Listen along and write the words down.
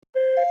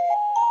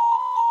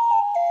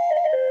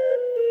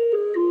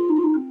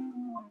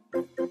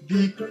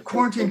The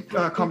Quarantine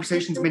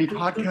Conversations mini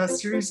podcast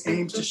series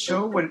aims to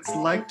show what it's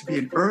like to be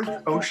an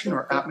Earth, ocean,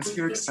 or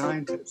atmospheric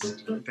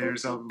scientist.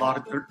 There's a lot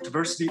of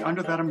diversity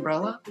under that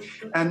umbrella,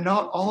 and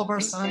not all of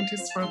our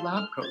scientists wear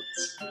lab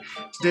coats.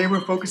 Today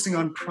we're focusing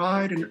on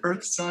pride in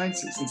Earth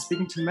sciences and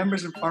speaking to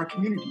members of our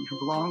community who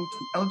belong to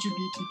the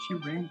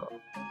LGBTQ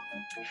rainbow.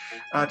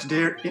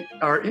 Today,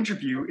 our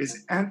interview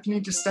is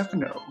Anthony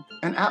DeStefano,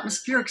 an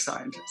atmospheric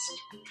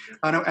scientist.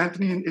 Now,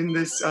 Anthony, in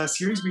this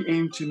series, we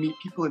aim to meet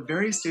people at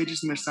various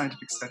stages in their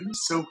scientific studies.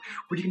 So,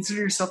 would you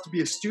consider yourself to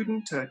be a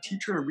student, a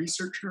teacher, a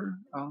researcher?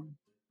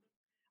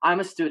 I'm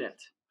a student.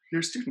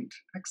 You're a student.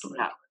 Excellent.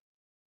 Yeah.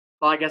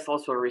 Well, I guess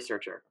also a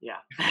researcher.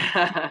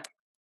 Yeah.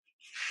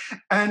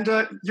 And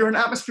you're an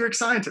atmospheric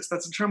scientist.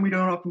 That's a term we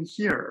don't often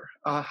hear.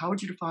 How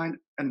would you define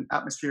an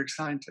atmospheric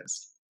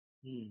scientist?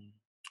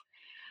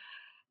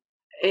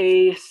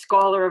 A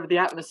scholar of the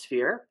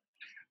atmosphere,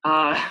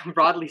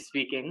 broadly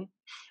speaking.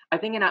 I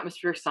think an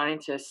atmospheric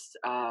scientist,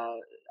 I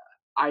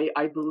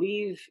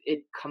believe it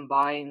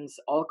combines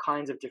all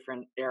kinds of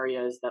different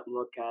areas that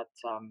look at,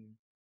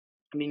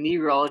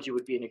 meteorology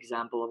would be an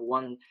example of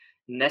one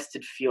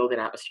nested field in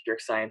atmospheric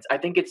science. I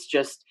think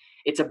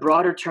it's a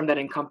broader term that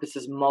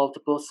encompasses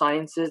multiple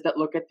sciences that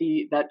look at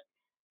that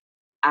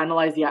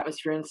analyze the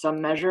atmosphere in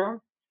some measure.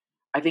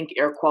 I think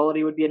air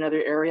quality would be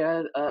another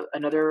area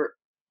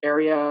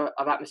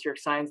of atmospheric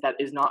science that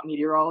is not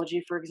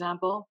meteorology, for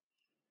example.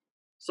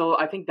 So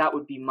I think that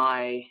would be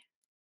my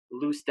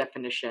loose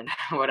definition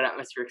of what an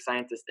atmospheric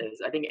scientist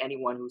is. I think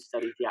anyone who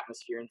studies the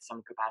atmosphere in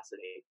some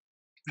capacity.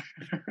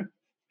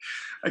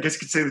 I guess you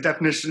could say the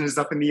definition is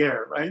up in the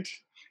air, right?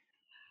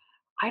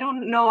 I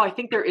don't know. I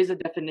think there is a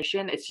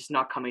definition. It's just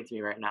not coming to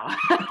me right now.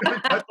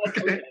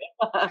 Okay.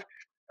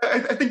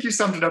 I think you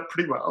summed it up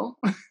pretty well.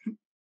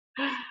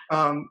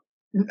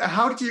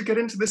 How did you get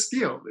into this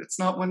field? It's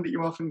not one that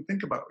you often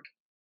think about.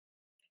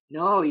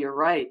 No, you're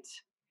right.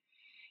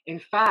 In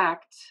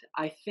fact,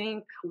 I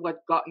think what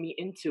got me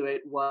into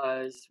it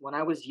was when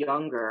I was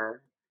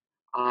younger,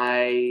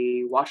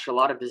 I watched a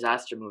lot of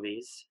disaster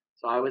movies.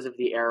 So I was of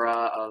the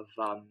era of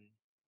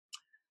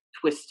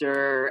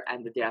Twister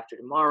and The Day After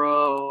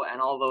Tomorrow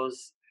and all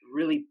those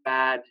really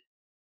bad,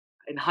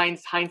 in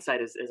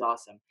hindsight is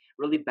awesome,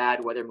 really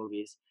bad weather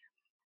movies.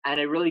 And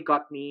it really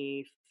got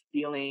me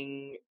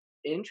feeling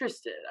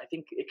interested. I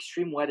think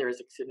extreme weather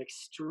is an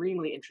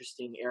extremely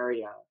interesting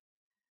area,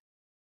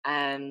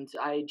 and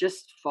I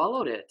just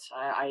followed it.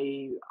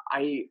 I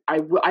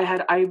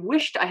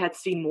wished I had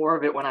seen more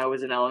of it when I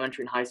was in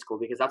elementary and high school,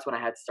 because that's when I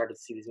had started to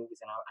see these movies,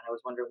 and I was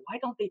wondering, why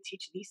don't they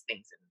teach these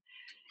things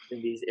in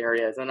these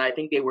areas? And I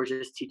think they were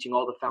just teaching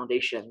all the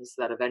foundations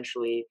that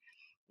eventually,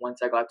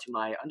 once I got to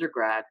my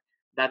undergrad,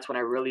 that's when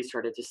I really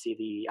started to see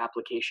the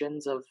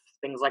applications of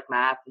things like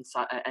math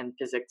and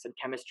physics and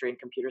chemistry and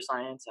computer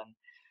science.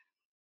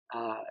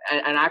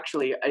 And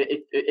actually,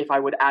 if I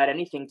would add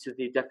anything to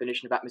the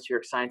definition of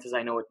atmospheric science as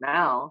I know it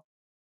now,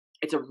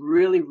 it's a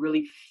really,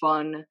 really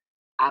fun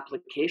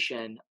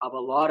application of a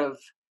lot of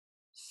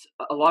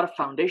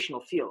foundational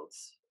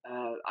fields.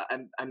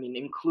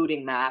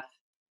 Including math,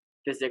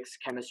 physics,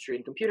 chemistry,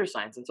 and computer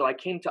science. And so I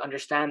came to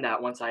understand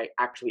that once I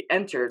actually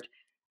entered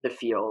the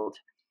field.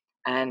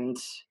 And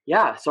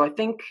yeah, so I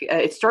think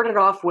it started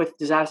off with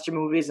disaster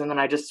movies, and then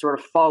I just sort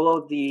of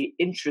followed the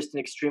interest in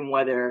extreme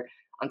weather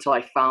until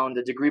I found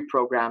a degree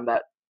program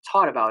that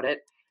taught about it,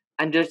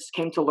 and just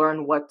came to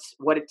learn what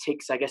it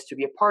takes, I guess, to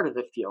be a part of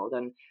the field.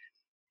 And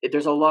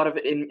there's a lot of,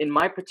 in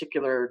my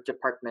particular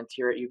department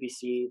here at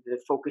UBC, the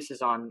focus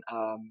is on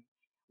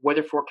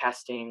weather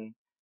forecasting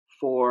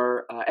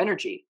for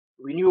energy,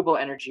 renewable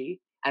energy,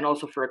 and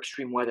also for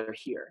extreme weather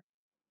here.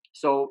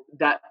 So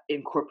that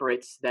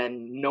incorporates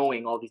then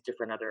knowing all these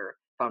different other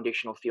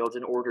foundational fields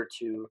in order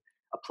to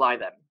apply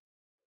them.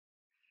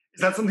 Is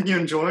that something you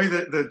enjoy,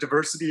 the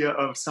diversity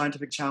of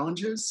scientific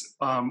challenges?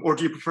 Or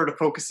do you prefer to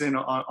focus in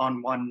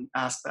on one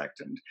aspect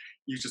and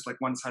use just like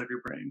one side of your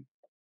brain?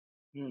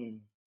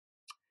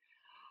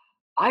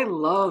 I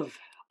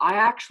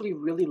actually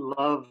really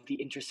love the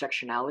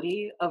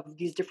intersectionality of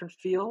these different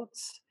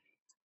fields.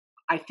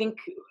 I think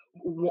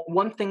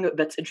one thing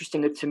that's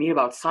interesting to me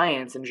about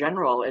science in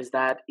general is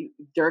that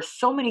there are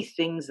so many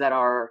things that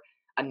are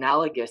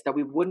analogous that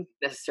we wouldn't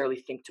necessarily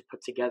think to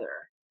put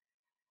together.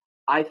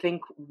 I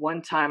think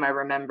one time I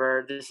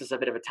remember, this is a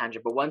bit of a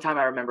tangent, but one time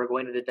I remember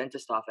going to the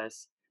dentist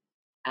office,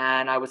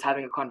 and I was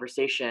having a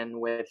conversation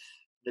with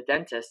the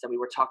dentist, and we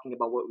were talking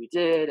about what we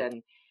did,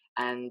 and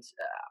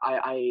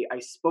I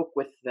spoke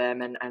with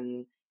them,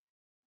 and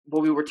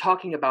what we were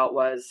talking about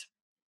was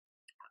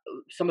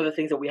some of the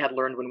things that we had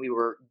learned when we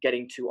were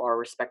getting to our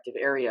respective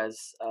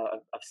areas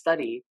of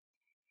study.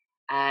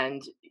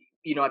 And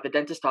at the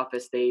dentist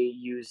office they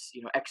use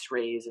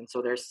x-rays, and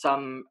so there's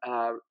some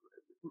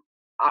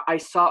I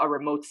saw a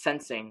remote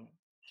sensing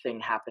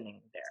thing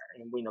happening there,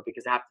 and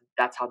because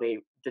that's how they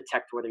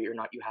detect whether or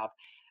not you have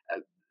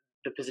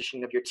the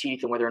positioning of your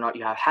teeth and whether or not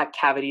you have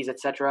cavities,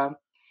 etc.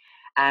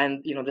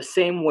 And the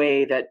same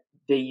way that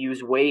they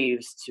use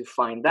waves to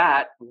find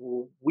that,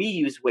 we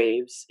use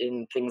waves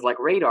in things like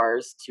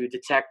radars to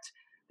detect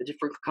the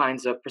different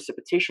kinds of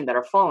precipitation that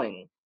are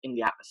falling in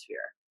the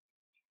atmosphere.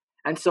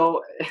 And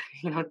so,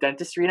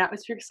 dentistry and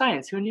atmospheric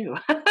science, who knew?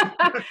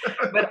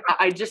 But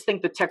I just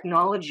think the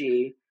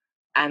technology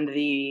and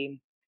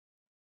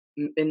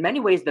in many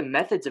ways, the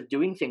methods of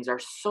doing things are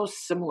so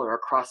similar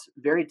across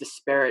very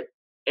disparate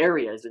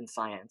areas in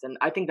science. And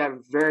I think that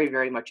very,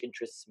 very much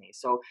interests me.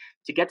 So,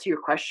 to get to your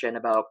question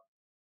about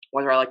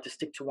whether I like to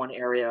stick to one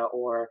area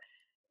or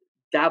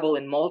dabble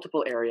in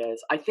multiple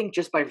areas, I think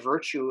just by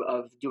virtue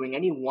of doing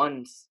any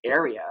one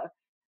area,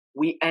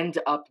 we end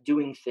up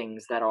doing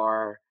things that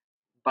are,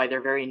 by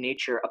their very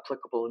nature,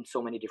 applicable in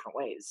so many different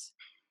ways.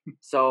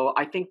 So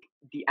I think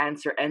the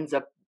answer ends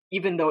up,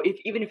 even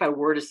if I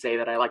were to say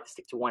that I like to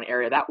stick to one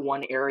area, that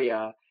one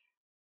area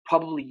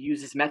probably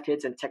uses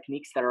methods and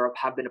techniques that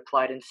have been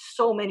applied in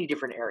so many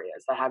different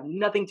areas that have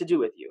nothing to do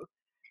with you.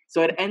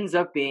 So it ends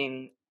up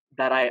being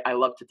that I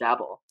love to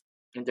dabble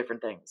in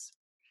different things.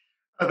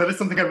 That is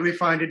something I really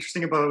find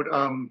interesting about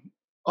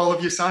all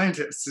of you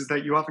scientists, is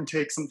that you often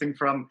take something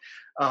from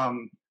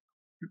um,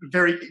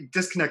 very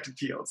disconnected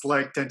fields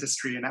like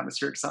dentistry and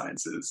atmospheric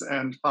sciences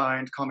and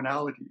find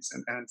commonalities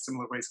and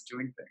similar ways of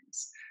doing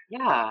things.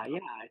 Yeah, yeah,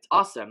 it's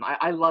awesome.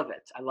 I love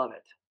it. I love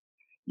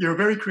You're a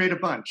very creative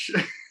bunch.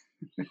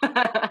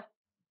 it.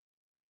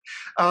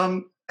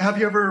 Have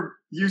you ever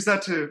used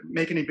that to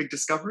make any big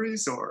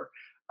discoveries, or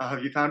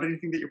have you found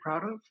anything that you're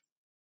proud of?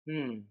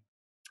 Hmm.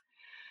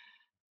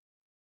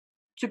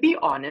 To be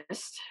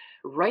honest,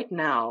 right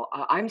now,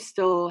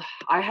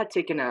 I had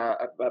taken a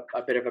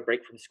bit of a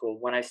break from school.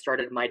 When I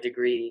started my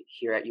degree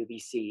here at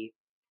UBC,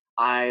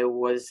 it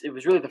was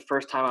really the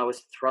first time I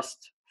was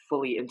thrust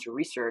fully into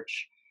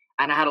research.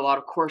 And I had a lot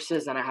of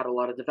courses and I had a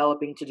lot of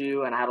developing to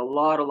do and I had a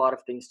lot of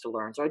things to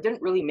learn. So I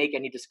didn't really make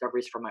any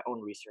discoveries from my own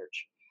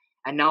research.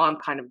 And now I'm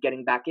kind of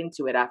getting back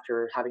into it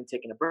after having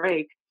taken a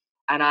break.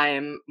 And I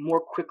am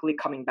more quickly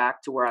coming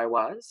back to where I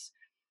was,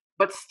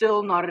 but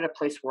still not at a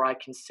place where I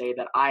can say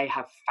that I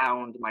have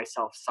found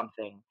myself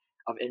something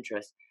of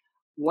interest.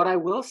 What I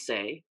will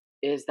say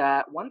is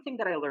that one thing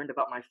that I learned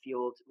about my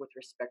field with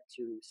respect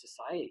to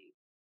society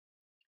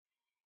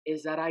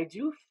is that I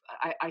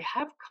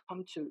have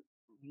come to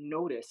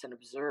notice and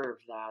observe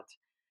that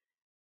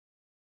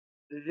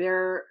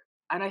there,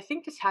 and I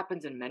think this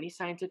happens in many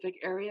scientific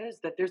areas,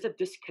 that there's a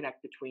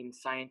disconnect between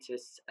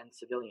scientists and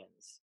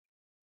civilians,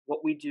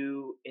 what we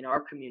do in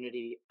our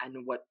community and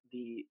what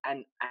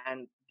and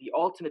the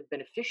ultimate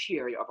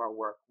beneficiary of our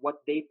work, what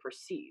they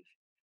perceive.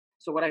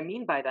 So what I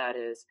mean by that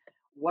is,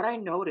 what I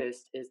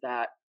noticed is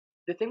that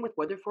the thing with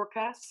weather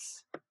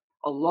forecasts,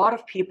 a lot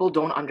of people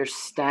don't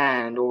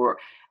understand or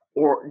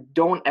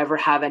don't ever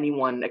have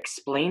anyone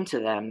explain to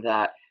them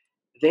that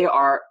they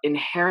are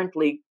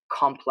inherently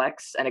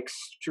complex and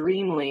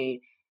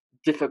extremely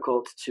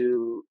difficult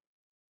to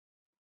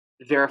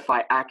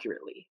verify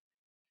accurately.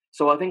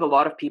 So I think a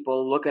lot of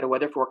people look at a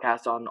weather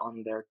forecast on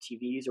their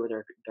TVs or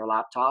their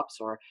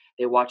laptops, or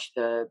they watch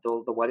the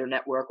weather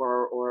network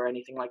or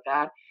anything like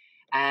that.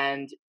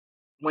 And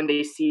when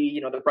they see,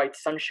 the bright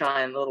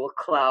sunshine, the little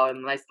cloud,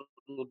 and nice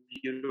little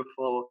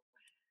beautiful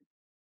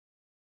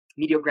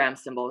meteogram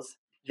symbols,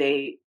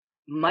 they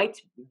might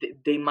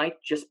they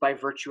might just by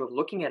virtue of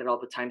looking at it all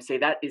the time say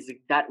that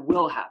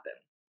will happen.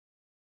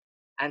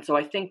 And so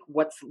I think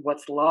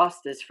what's lost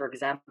is, for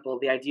example,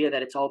 the idea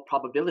that it's all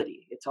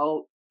probability. It's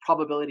all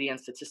probability and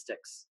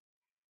statistics.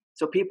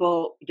 So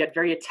people get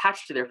very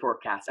attached to their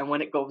forecast, and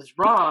when it goes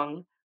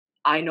wrong,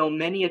 I know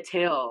many a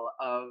tale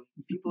of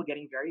people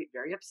getting very,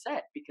 very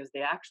upset because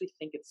they actually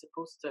think it's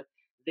supposed to.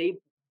 They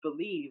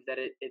believe that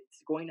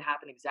it's going to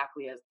happen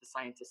exactly as the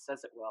scientist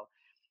says it will.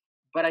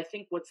 But I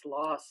think what's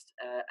lost,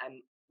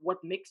 and what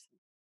makes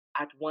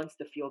at once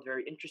the field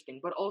very interesting,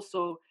 but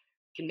also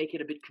can make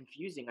it a bit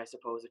confusing, I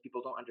suppose, if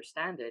people don't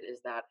understand it, is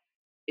that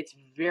it's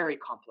very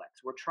complex.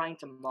 We're trying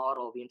to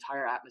model the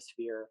entire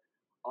atmosphere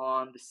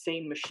on the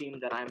same machine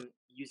that I'm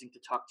using to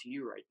talk to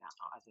you right now,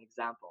 as an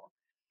example.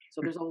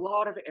 So there's a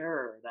lot of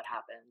error that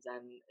happens,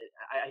 and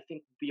I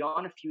think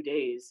beyond a few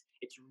days,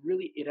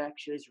 it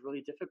actually is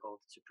really difficult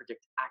to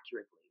predict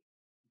accurately.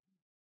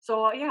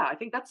 So yeah, I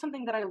think that's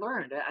something that I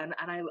learned, and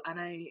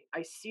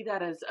I see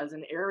that as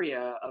an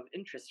area of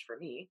interest for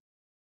me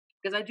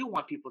because I do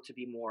want people to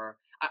be more.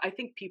 I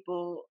think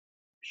people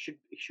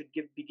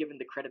be given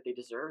the credit they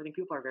deserve. I think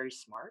people are very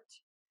smart,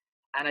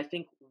 and I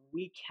think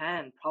we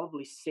can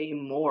probably say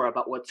more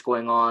about what's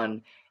going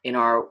on in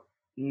our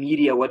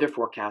media weather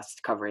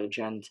forecast coverage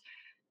and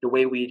the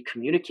way we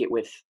communicate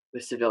with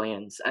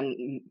civilians.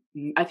 And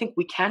I think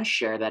we can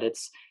share that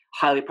it's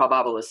highly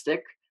probabilistic.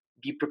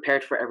 Be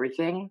prepared for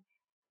everything,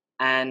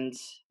 and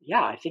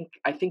yeah, I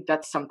think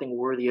that's something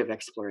worthy of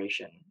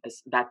exploration,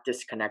 is that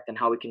disconnect and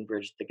how we can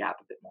bridge the gap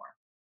a bit more.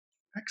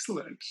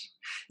 Excellent.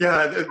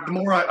 Yeah, the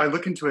more I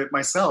look into it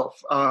myself,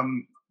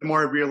 the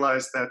more I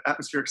realize that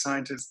atmospheric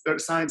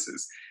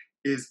sciences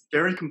is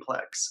very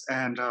complex,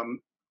 and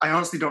I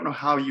honestly don't know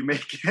how you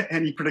make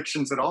any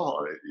predictions at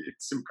all.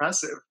 It's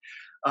impressive,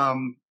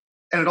 um,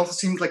 and it also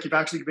seems like you've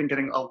actually been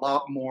getting a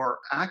lot more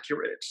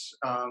accurate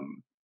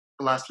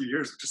the last few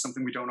years, which is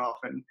something we don't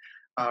often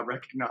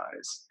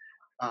recognize.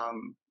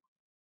 Um,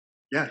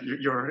 yeah,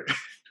 you're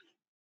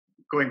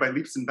going by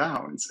leaps and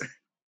bounds.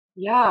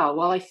 Yeah,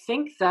 well, I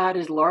think that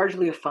is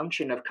largely a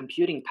function of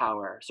computing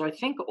power. So I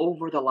think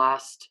over the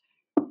last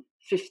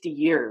 50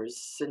 years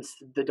since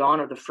the dawn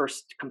of the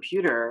first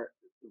computer,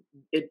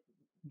 it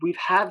we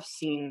have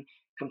seen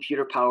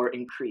computer power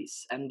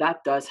increase, and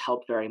that does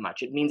help very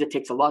much. It means it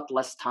takes a lot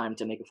less time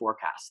to make a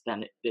forecast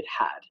than it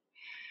had.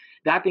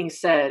 That being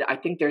said, I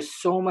think there's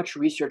so much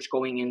research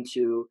going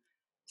into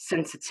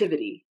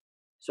sensitivity.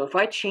 So if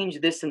I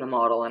change this in the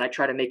model and I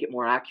try to make it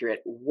more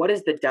accurate, what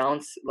is the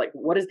downs like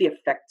what is the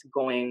effect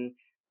going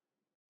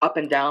up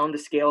and down the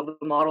scale of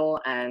the model,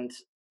 and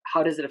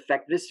how does it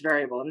affect this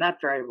variable and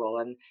that variable?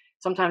 And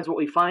sometimes what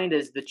we find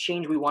is the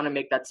change we want to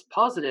make that's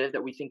positive,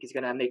 that we think is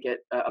going to make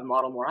it a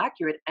model more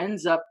accurate,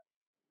 ends up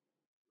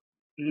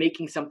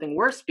making something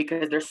worse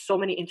because there's so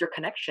many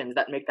interconnections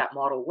that make that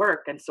model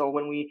work. And so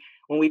when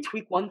we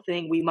tweak one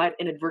thing, we might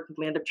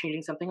inadvertently end up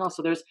changing something else.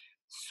 So there's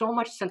so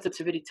much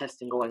sensitivity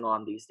testing going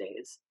on these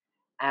days,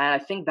 and I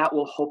think that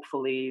will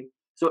hopefully,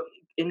 so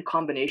in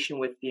combination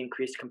with the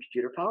increased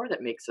computer power,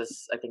 that makes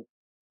us, I think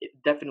it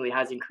definitely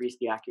has increased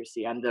the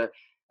accuracy and the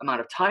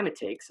amount of time it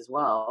takes as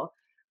well.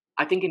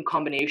 I think in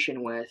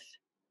combination with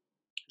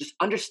just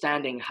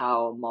understanding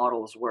how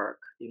models work.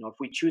 If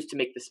we choose to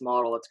make this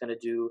model, it's going to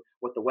do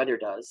what the weather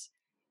does.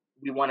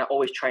 We want to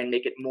always try and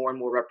make it more and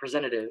more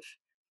representative.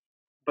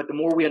 But the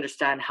more we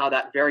understand how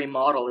that very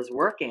model is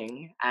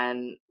working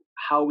and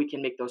how we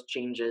can make those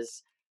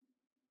changes,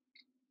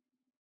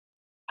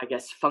 I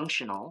guess,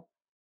 functional,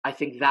 I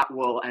think that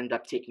will end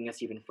up taking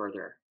us even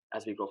further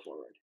as we go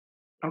forward.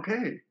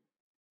 Okay,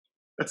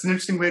 that's an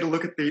interesting way to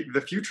look at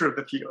the future of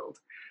the field.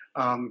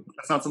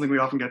 That's not something we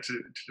often get to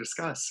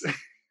discuss.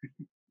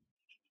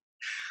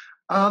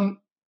 um,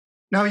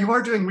 Now, you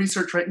are doing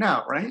research right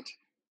now, right?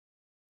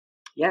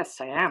 Yes,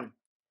 I am.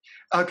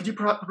 Could you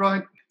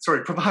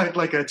provide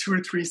like a 2 or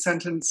 3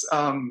 sentence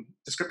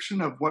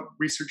description of what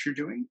research you're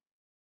doing?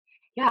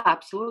 Yeah,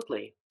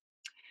 absolutely.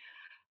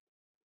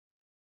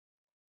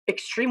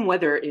 Extreme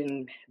weather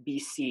in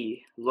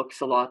BC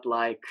looks a lot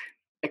like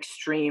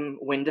extreme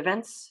wind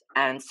events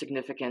and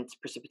significant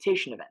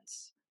precipitation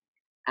events.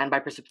 And by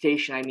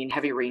precipitation, I mean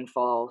heavy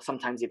rainfall,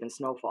 sometimes even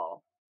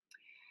snowfall.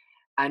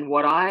 And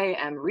what I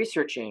am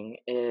researching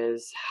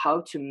is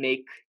how to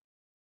make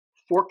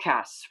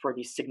forecasts for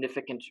these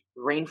significant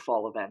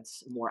rainfall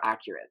events more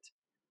accurate.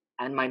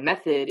 And my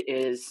method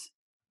is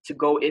to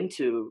go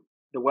into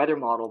the weather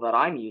model that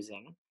I'm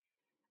using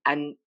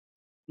and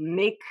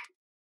make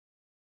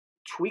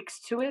tweaks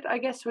to it, I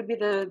guess would be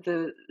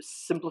the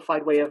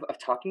simplified way of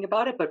talking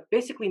about it, but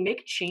basically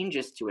make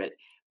changes to it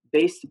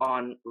based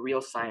on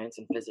real science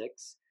and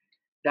physics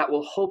that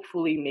will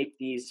hopefully make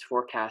these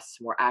forecasts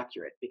more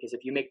accurate. Because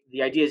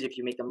the idea is, if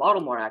you make the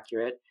model more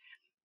accurate,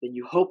 then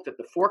you hope that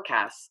the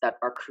forecasts that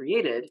are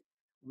created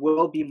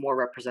will be more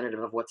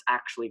representative of what's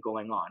actually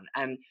going on.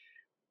 And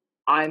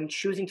I'm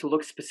choosing to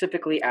look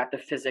specifically at the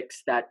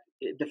physics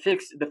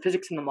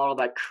in the model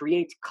that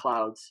create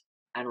clouds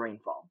and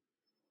rainfall.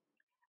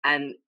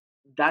 And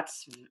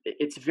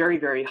it's very,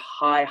 very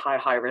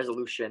high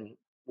resolution.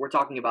 We're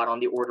talking about on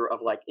the order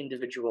of like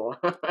individual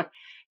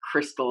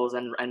crystals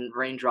and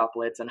rain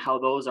droplets, and how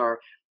those are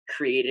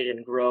created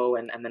and grow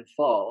and then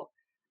fall.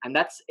 And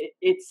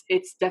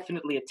it's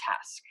definitely a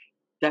task,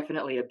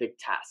 definitely a big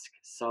task.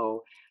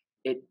 So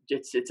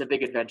it's a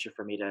big adventure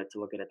for me to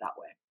look at it that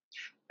way.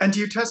 And do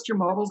you test your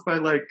models by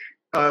like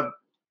uh,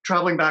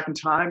 traveling back in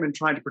time and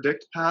trying to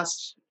predict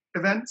past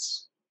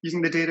events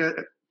using the data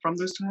from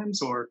those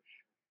times, or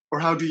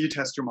how do you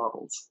test your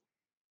models?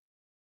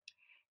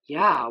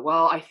 Yeah,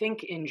 well, I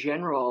think in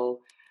general,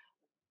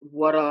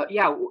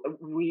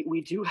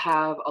 we do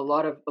have a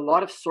lot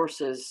of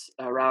sources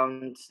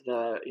around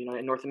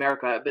in North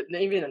America, but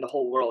even in the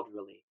whole world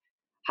really,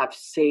 have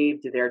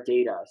saved their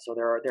data. So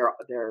there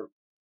are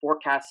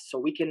forecasts, so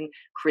we can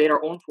create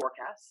our own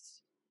forecasts.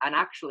 And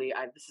actually,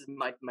 this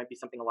might be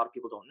something a lot of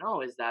people don't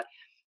know, is that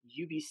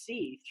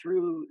UBC,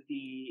 through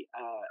the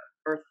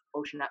Earth,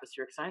 Ocean,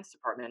 Atmospheric Science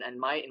Department, and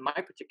my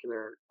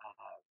particular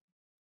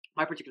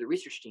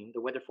research team, the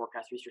weather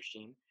forecast research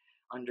team,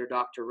 under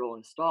Dr.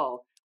 Roland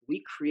Stahl,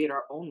 we create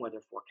our own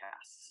weather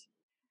forecasts.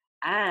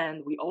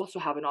 And we also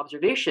have an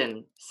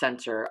observation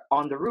center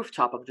on the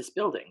rooftop of this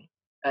building,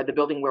 the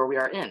building where we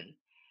are in.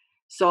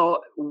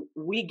 So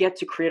we get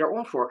to create our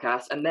own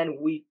forecasts, and then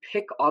we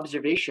pick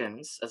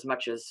observations, as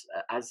much as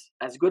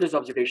good as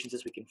observations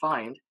as we can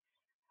find,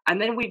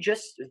 and then we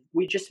just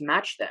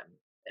match them.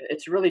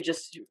 It's really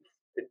just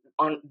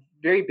on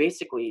very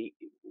basically,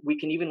 we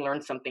can even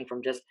learn something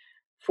from just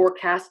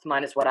forecast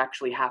minus what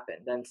actually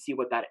happened and see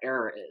what that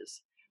error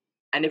is.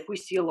 And if we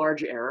see a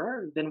large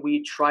error, then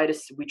we try to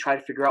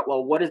figure out,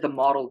 well, what is the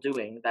model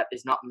doing that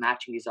is not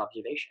matching these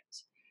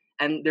observations?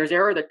 And there's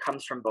error that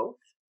comes from both.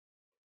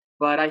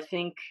 But I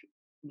think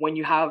when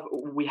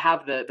we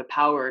have the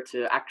power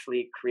to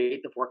actually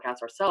create the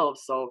forecast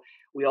ourselves, so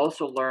we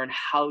also learn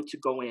how to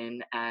go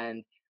in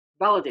and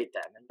validate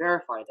them and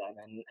verify them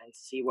and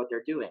see what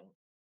they're doing.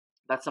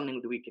 That's something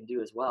that we can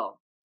do as well.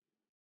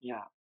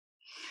 Yeah.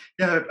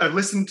 Yeah, I've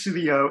listened to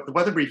the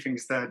weather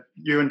briefings that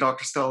you and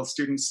Dr. Stell's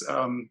students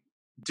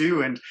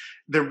do, and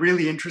they're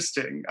really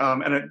interesting.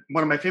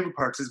 One of my favorite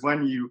parts is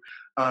when you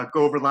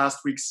go over last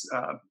week's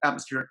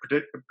atmospheric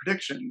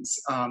predictions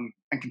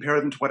and compare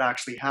them to what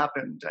actually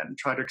happened, and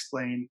try to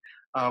explain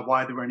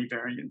why there were any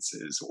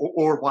variances,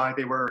 or why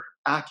they were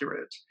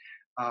accurate.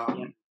 Yeah.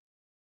 Um,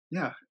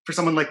 yeah, for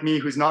someone like me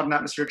who's not an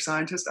atmospheric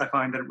scientist, I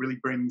find that it really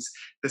brings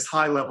this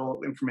high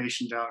level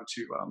information down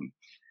to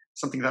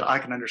something that I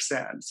can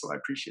understand. So I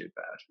appreciate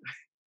that.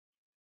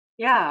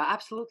 Yeah,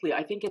 absolutely.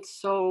 I think it's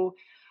so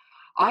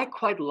I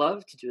quite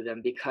love to do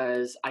them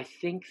because I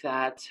think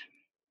that,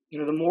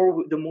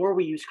 the more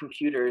we use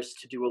computers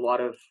to do a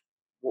lot of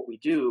what we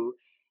do,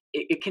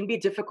 it can be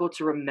difficult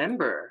to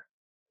remember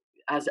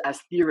as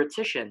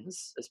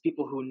theoreticians, as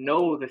people who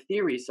know the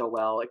theory so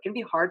well. It can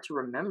be hard to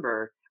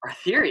remember our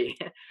theory.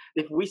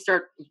 If we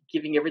start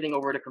giving everything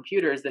over to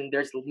computers, then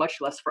there's much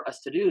less for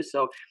us to do.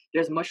 So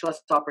there's much less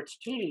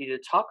opportunity to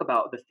talk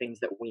about the things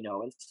that we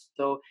know. And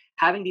so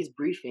having these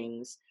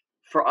briefings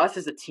for us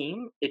as a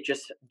team, it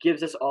just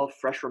gives us all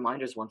fresh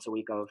reminders once a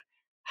week of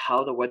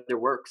how the weather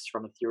works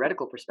from a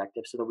theoretical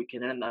perspective, so that we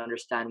can then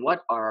understand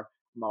what our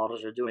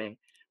models are doing.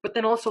 But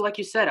then also, like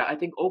you said, I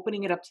think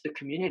opening it up to the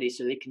community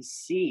so they can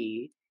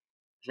see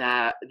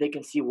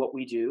what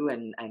we do,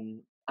 and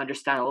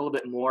understand a little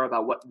bit more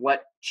about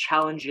what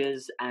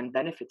challenges and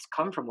benefits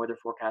come from weather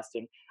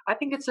forecasting. I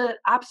think it's a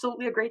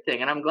absolutely a great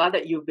thing, and I'm glad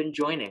that you've been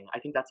joining. I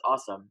think that's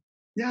awesome.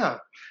 Yeah,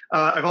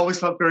 I've always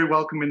felt very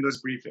welcome in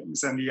those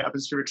briefings, and the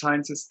atmospheric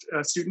scientist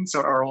students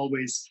are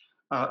always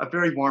a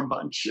very warm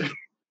bunch.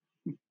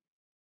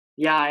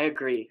 Yeah, I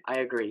agree. I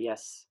agree.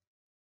 Yes.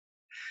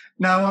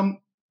 Now,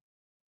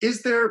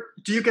 do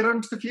you get out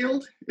into the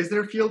field? Is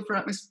there a field for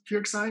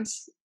atmospheric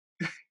science?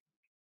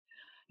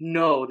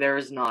 No, there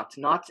is not.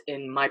 Not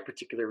in my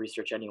particular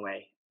research,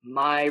 anyway.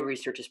 My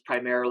research is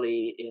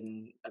primarily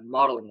in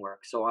modeling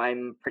work, so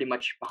I'm pretty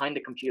much behind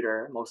the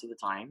computer most of the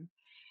time,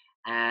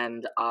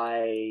 and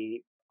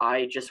I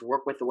just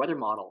work with the weather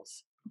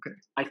models. Okay.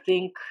 I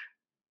think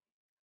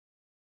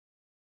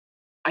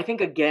I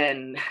think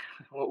again,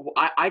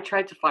 I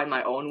tried to find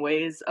my own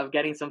ways of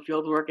getting some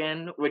field work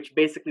in, which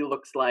basically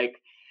looks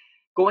like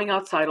going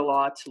outside a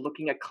lot,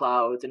 looking at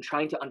clouds, and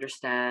trying to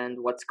understand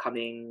what's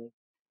coming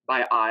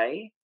by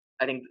eye.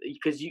 I think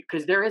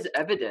because there is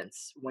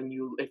evidence when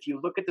if you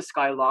look at the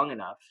sky long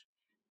enough,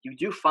 you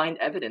do find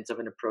evidence of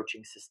an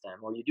approaching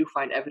system, or you do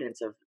find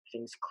evidence of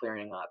things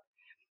clearing up.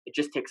 It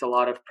just takes a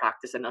lot of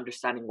practice and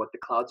understanding what the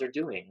clouds are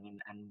doing,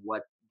 and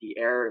what the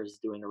air is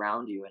doing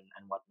around you, and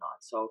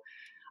whatnot. So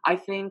I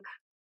think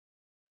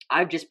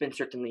I've just been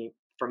certainly,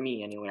 for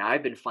me anyway,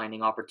 I've been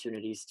finding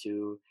opportunities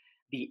to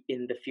be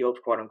in the field,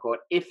 quote unquote,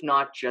 if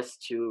not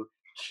just to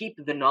keep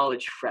the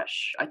knowledge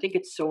fresh. I think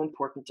it's so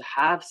important to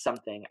have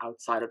something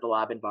outside of the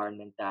lab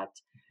environment that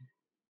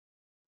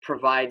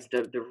provides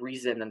the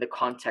reason and the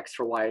context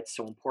for why it's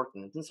so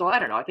important. And so I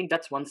don't know. I think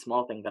that's one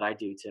small thing that I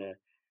do to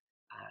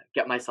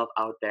get myself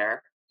out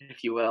there,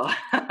 if you will.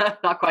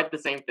 Not quite the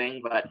same thing,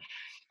 but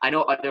I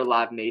know other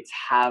lab mates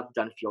have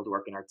done field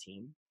work in our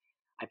team.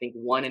 I think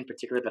one in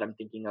particular that I'm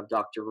thinking of,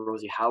 Dr.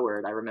 Rosie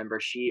Howard. I remember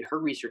she did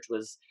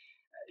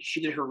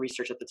her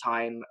research at the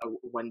time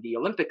when the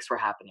Olympics were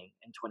happening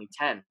in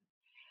 2010,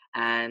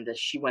 and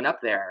she went up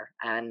there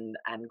and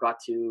got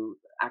to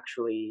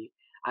actually.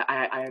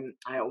 I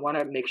want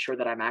to make sure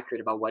that I'm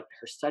accurate about what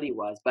her study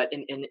was, but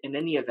in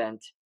any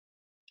event,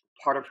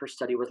 part of her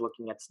study was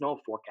looking at snow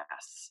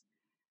forecasts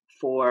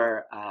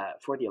for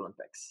the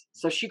Olympics.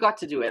 So she got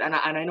to do it, and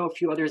I know a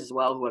few others as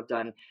well who have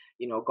done,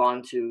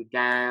 gone to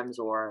dams,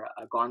 or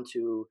gone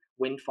to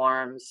wind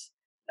farms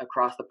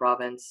across the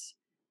province.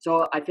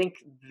 So I think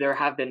there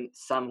have been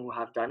some who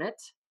have done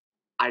it.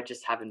 I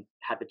just haven't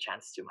had the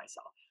chance to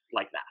myself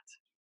like that.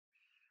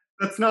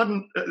 That's not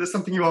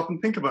something you often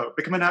think about.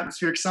 Become an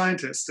atmospheric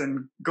scientist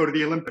and go to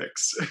the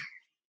Olympics.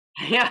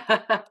 Yeah,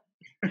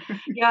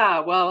 yeah.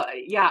 Well,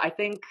 yeah. I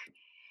think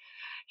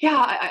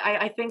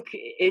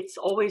it's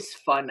always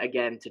fun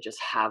again to just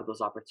have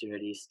those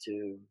opportunities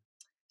to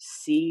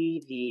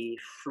see the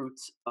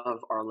fruits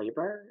of our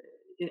labor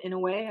in a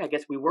way. I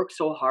guess we work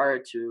so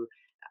hard to,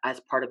 as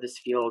part of this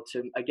field,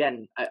 to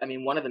again, I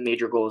mean, one of the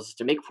major goals is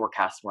to make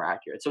forecasts more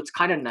accurate. So it's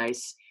kind of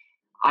nice.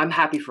 I'm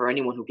happy for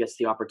anyone who gets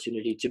the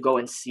opportunity to go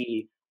and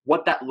see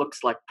what that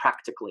looks like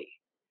practically.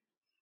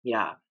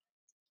 Yeah.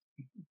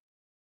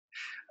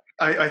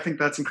 I think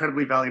that's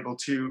incredibly valuable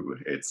too.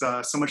 It's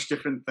so much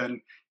different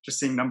than just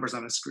seeing numbers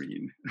on a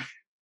screen. It,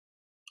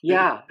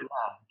 Yeah.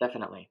 Yeah.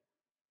 Definitely.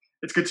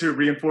 it's good to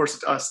reinforce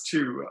it to us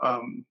too.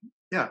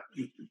 Yeah,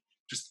 it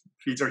just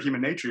feeds our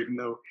human nature, even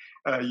though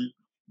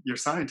you're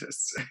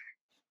scientists.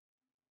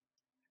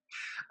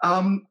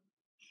 Um,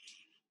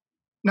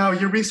 Now,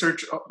 your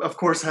research, of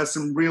course, has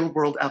some real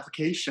world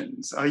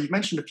applications. You've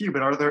mentioned a few,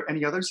 but are there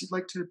any others you'd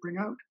like to bring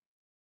out?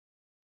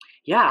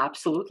 Yeah.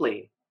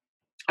 Absolutely.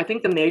 I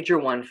think the major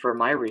one for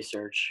my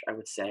research, I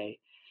would say,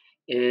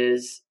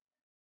 is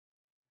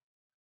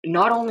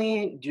not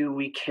only do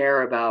we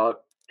care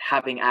about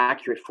having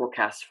accurate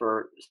forecasts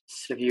for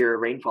severe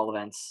rainfall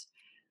events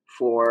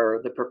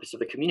for the purpose of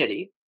the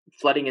community.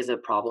 Flooding is a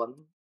problem,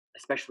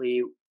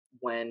 especially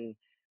when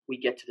we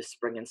get to the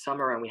spring and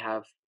summer and we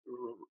have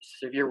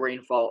severe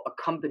rainfall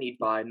accompanied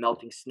by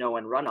melting snow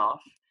and runoff.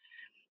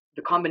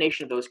 The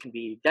combination of those can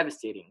be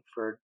devastating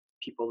for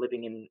people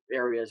living in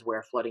areas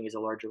where flooding is a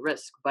larger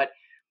risk. But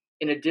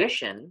in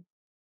addition,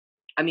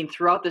 I mean,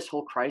 throughout this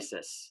whole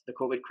crisis, the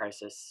COVID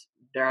crisis,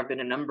 there have been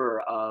a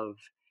number of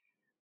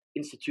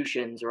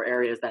institutions or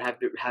areas that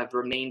have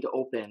remained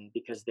open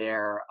because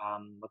they're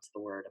what's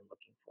the word I'm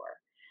looking for?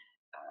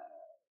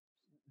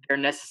 They're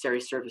necessary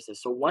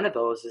services. So one of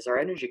those is our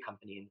energy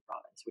company in the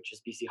province, which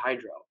is BC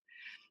Hydro,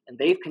 and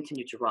they've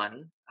continued to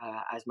run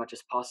as much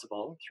as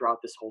possible throughout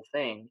this whole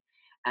thing.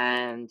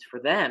 And for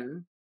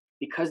them,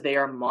 because they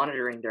are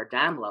monitoring their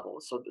dam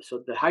levels,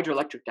 so the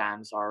hydroelectric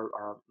dams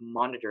are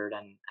monitored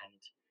and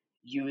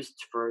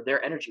used for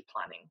their energy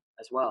planning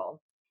as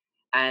well.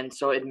 And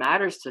so it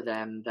matters to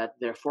them that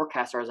their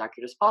forecasts are as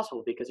accurate as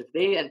possible because if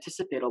they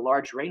anticipate a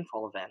large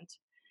rainfall event,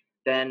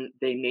 then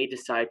they may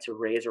decide to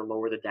raise or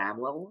lower the dam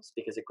levels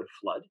because it could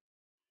flood.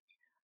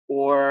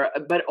 Or,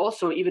 but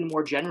also, even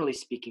more generally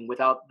speaking,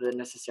 without the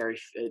necessary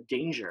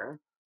danger,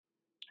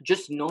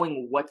 just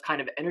knowing what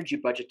kind of energy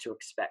budget to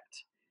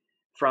expect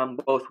from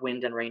both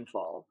wind and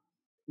rainfall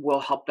will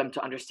help them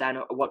to understand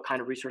what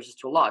kind of resources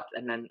to allot.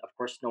 And then, of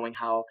course, knowing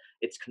how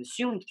it's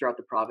consumed throughout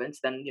the province,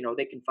 then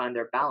they can find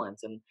their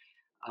balance. And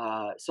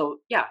so,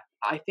 yeah,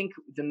 I think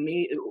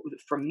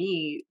for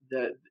me,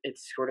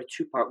 it's sort of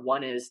two part.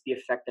 One is the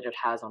effect that it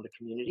has on the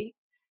community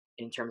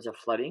in terms of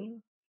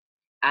flooding,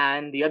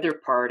 and the other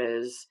part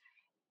is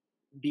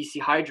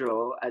BC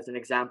Hydro, as an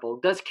example,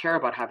 does care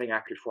about having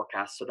accurate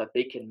forecasts so that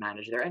they can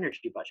manage their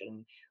energy budget.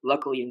 And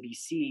luckily in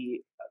BC,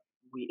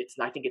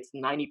 I think it's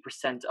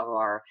 90% of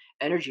our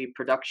energy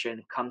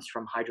production comes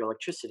from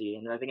hydroelectricity,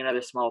 and I think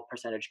another small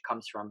percentage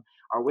comes from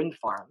our wind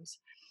farms.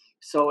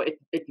 So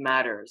it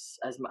matters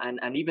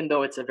and even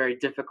though it's a very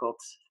difficult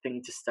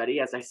thing to study,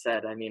 as I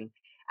said, I mean,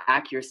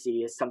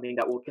 accuracy is something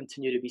that will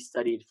continue to be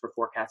studied for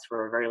forecasts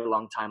for a very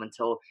long time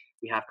until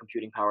we have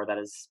computing power that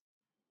is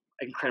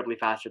incredibly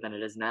faster than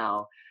it is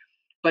now.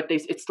 But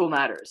it still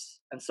matters,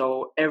 and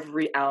so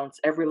every ounce,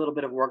 every little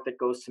bit of work that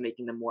goes to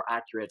making them more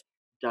accurate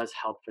does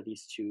help for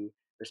these two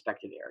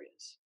respective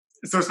areas.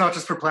 So it's not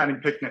just for planning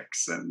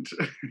picnics and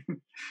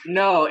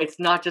No, it's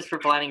not just for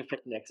planning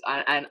picnics.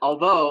 And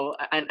although,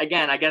 and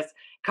again, I guess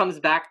comes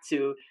back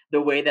to the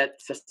way that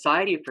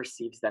society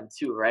perceives them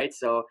too, right?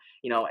 So,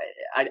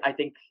 I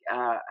think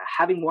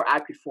having more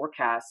accurate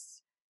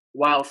forecasts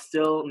while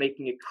still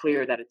making it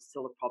clear that it's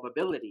still a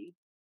probability,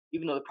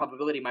 even though the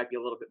probability might be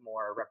a little bit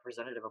more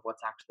representative of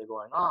what's actually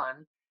going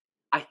on,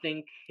 I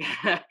think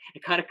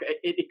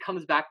it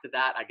comes back to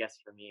that, I guess,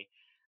 for me.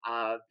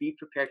 Be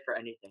prepared for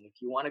anything.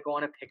 If you want to go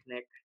on a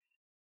picnic,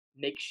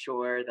 make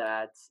sure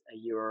that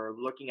you're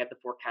looking at the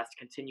forecast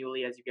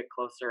continually as you get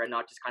closer and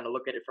not just kind of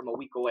look at it from a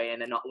week away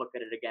and then not look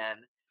at it again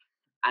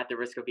at the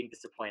risk of being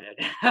disappointed.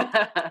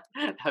 That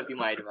would be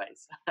my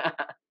advice.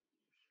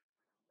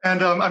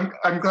 and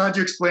I'm glad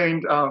you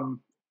explained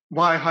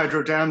why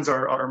hydro dams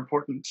are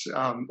important,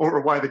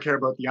 or why they care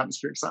about the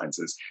atmospheric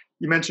sciences.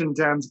 You mentioned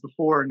dams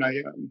before, and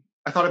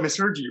I thought I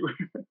misheard you,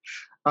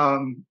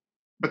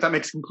 but that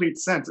makes complete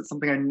sense. It's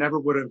something I never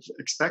would have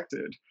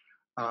expected.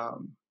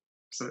 Um,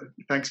 so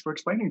thanks for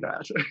explaining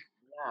that.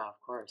 Yeah, of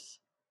course.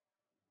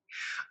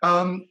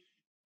 um,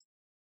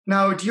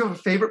 Now, do you have a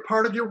favorite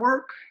part of your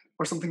work,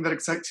 or something that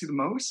excites you the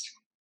most,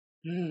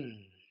 Hmm.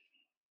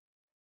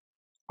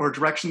 or a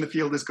direction the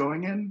field is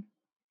going in?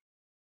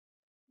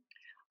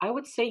 I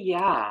would say,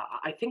 yeah.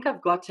 I think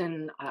I've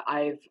gotten,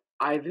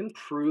 I've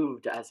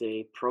improved as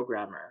a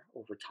programmer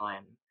over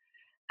time,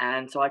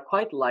 and so I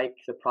quite like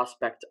the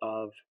prospect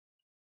of.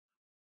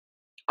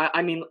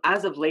 I mean,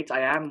 as of late,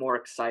 I am more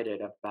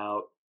excited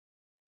about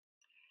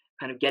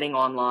kind of getting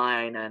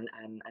online and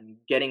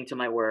getting to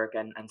my work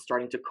and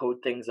starting to code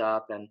things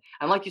up and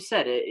like you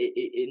said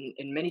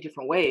in many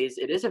different ways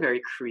it is a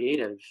very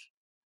creative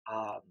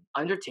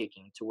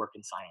undertaking to work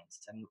in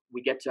science and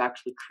we get to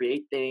actually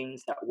create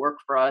things that work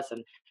for us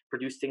and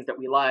produce things that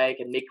we like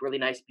and make really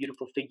nice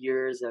beautiful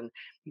figures and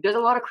there's a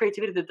lot of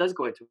creativity that does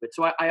go into it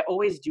so I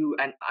always do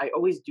and I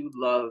always do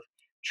love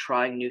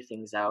trying new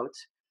things out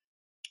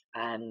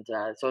and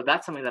so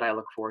that's something that I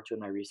look forward to in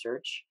my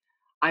research.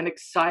 I'm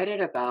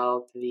excited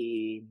about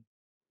the.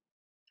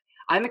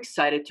 I'm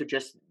excited to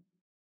just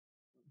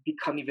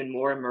become even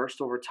more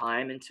immersed over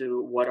time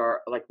into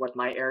what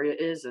my area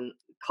is, and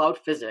cloud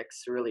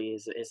physics really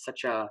is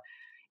such a.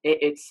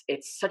 It's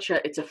such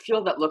a it's a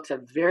field that looks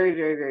at very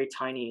very very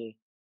tiny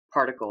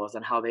particles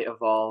and how they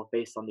evolve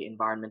based on the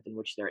environment in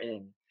which they're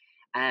in,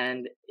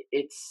 and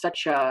it's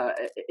such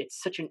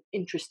an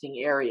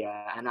interesting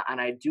area, and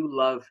I do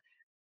love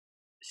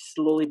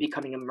slowly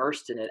becoming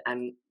immersed in it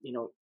and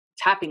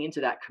tapping into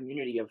that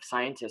community of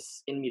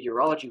scientists in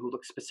meteorology who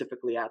look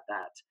specifically at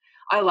that.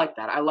 I like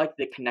that. I like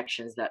the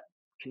connections that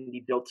can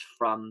be built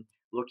from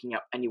looking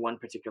at any one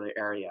particular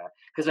area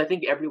because I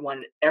think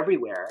everyone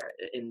everywhere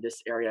in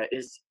this area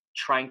is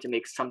trying to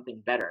make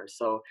something better.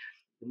 So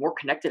the more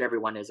connected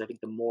everyone is, I think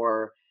the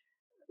more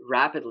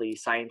rapidly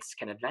science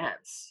can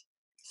advance.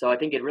 So I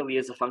think it really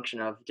is a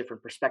function of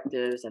different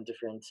perspectives and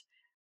different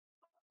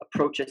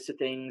approaches to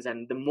things.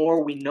 And the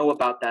more we know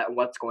about that,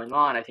 what's going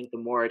on, I think the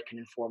more it can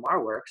inform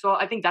our work. So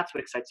I think that's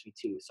what excites me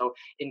too. So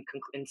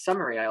in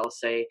summary, I'll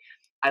say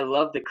I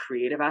love the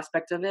creative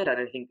aspect of it. And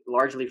I think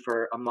largely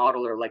for a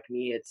modeler like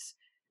me, it's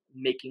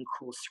making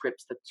cool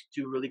scripts that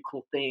do really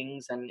cool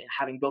things and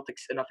having built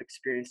enough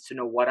experience to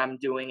know what I'm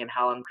doing and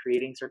how I'm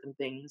creating certain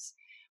things.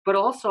 But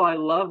also I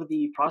love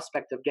the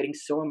prospect of getting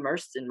so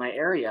immersed in my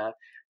area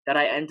that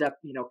I end up,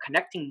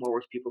 connecting more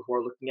with people who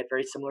are looking at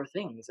very similar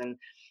things and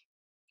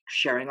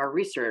sharing our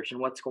research and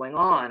what's going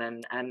on.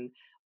 And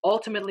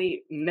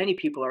ultimately many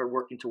people are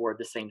working toward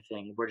the same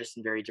thing. We're just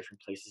in very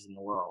different places in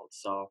the world.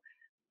 So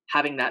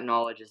having that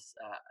knowledge is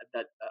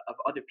that of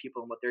other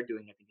people and what they're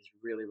doing, I think is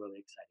really, really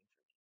exciting for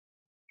me.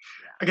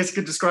 I guess you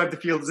could describe the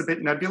field as a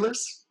bit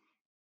nebulous.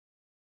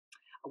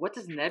 What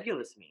does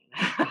nebulous mean?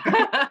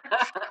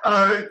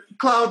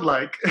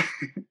 Cloud-like.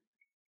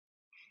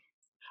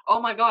 Oh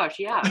my gosh,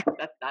 yeah.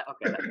 That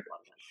okay, that makes a lot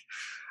of sense.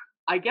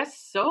 I guess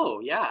so,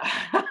 yeah.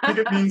 I think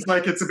it means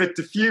like it's a bit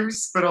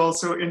diffuse, but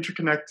also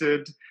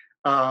interconnected.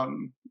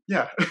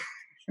 Yeah.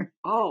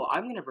 Oh,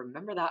 I'm gonna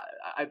remember that.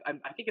 I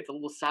think it's a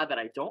little sad that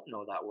I don't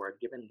know that word,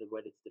 given the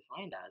what it's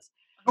defined as.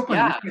 I hope I'm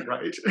Yeah. using it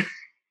right.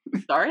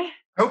 Sorry.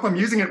 I hope I'm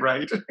using it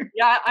right.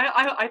 Yeah,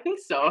 I think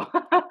so.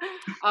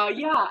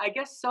 Yeah, I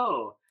guess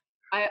so.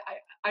 I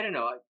don't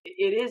know.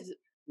 It is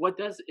what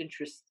is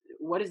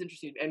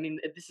interesting. I mean,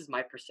 this is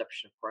my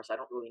perception, of course. I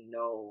don't really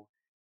know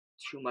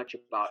too much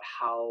about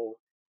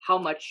how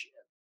much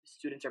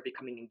students are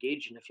becoming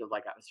engaged in a field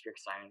like atmospheric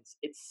science.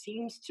 It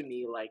seems to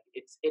me like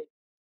it.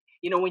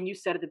 When you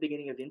said at the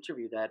beginning of the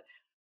interview that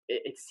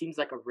it seems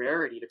like a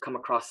rarity to come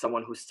across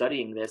someone who's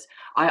studying this.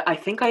 I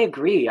think I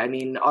agree. I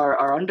mean,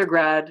 our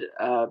undergrad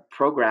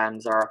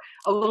programs are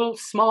a little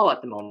small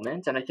at the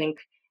moment, and I think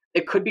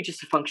it could be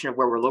just a function of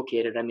where we're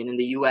located. I mean, in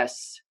the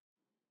U.S.,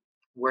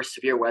 where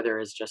severe weather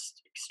is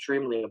just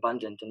extremely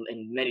abundant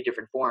in many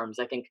different forms,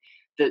 I think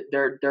that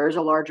there is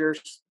a larger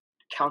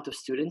count of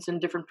students in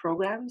different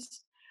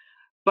programs.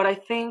 But I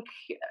think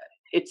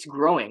it's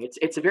growing.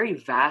 It's a very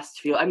vast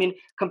field. I mean,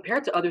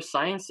 compared to other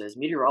sciences,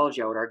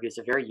 meteorology, I would argue, is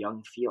a very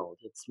young field.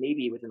 It's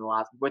maybe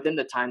within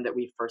the time that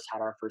we first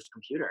had our first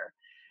computer,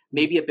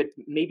 maybe a bit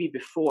maybe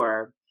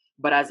before,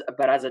 but as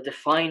a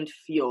defined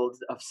field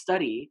of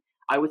study,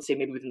 I would say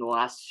maybe within the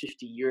last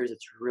 50 years,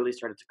 it's really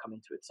started to come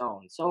into its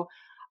own. So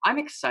I'm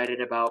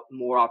excited about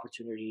more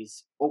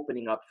opportunities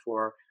opening up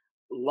for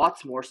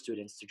lots more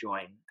students to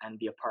join and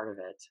be a part of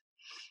it.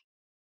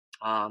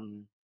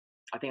 Um,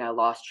 I think I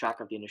lost track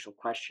of the initial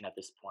question at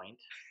this point,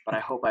 but I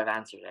hope I've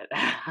answered it.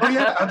 Oh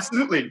yeah,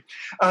 absolutely.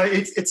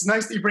 It's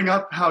nice that you bring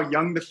up how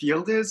young the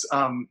field is.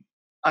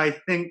 I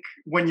think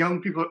when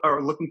young people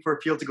are looking for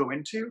a field to go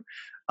into,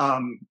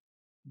 um,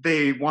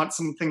 they want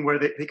something where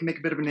they can make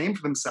a bit of a name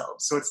for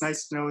themselves. So it's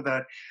nice to know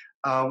that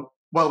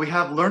while we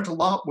have learned a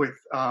lot with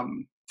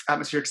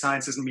atmospheric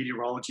sciences and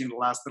meteorology in the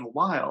last little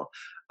while,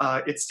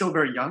 it's still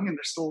very young and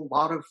there's still a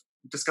lot of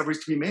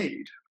discoveries to be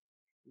made.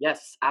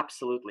 Yes,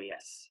 absolutely,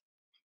 yes.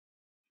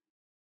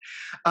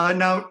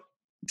 Now,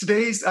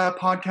 today's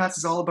podcast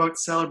is all about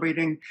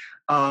celebrating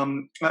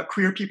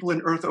queer people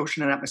in Earth,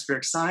 Ocean, and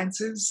Atmospheric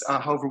Sciences.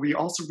 However, we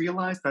also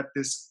realize that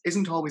this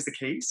isn't always the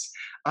case.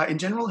 In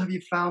general, have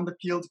you found the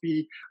field to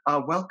be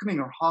welcoming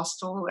or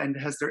hostile? And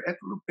has there ever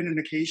been an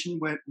occasion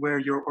where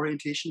your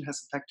orientation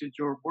has affected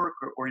your work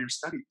or your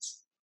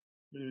studies?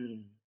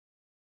 Hmm.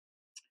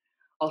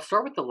 I'll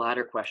start with the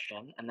latter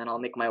question, and then I'll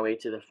make my way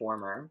to the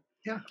former.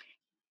 Yeah.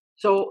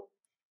 So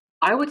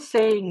I would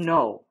say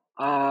no.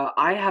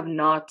 I have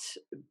not,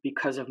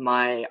 because of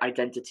my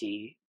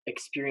identity,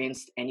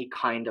 experienced any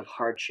kind of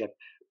hardship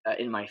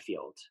in my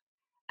field.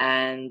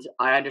 And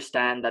I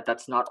understand that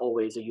that's not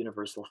always a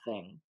universal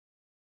thing.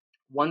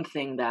 One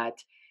thing that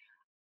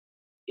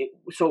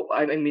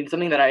I mean,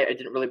 something that I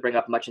didn't really bring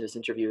up much in this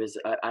interview is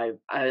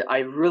I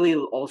really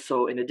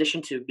also, in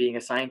addition to being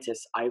a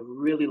scientist, I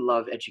really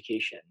love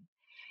education.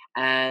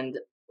 And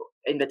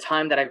in the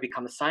time that I've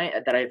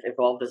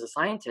evolved as a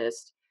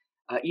scientist,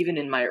 even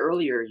in my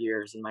earlier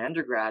years in my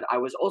undergrad, I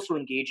was also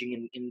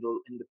engaging in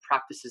the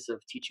practices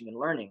of teaching and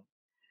learning.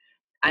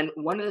 And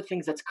one of the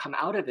things that's come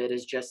out of it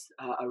is just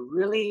a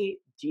really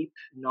deep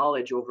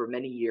knowledge over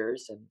many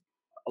years and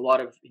a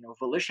lot of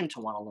volition to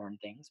want to learn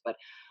things, but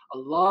a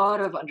lot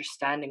of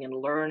understanding and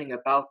learning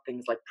about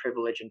things like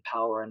privilege and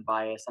power and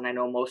bias. And I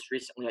know most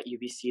recently at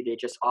UBC they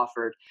just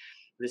offered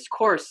this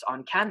course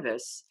on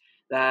Canvas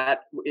that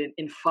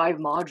in 5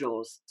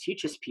 modules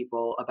teaches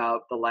people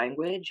about the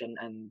language and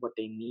what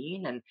they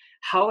mean and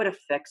how it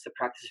affects the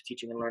practice of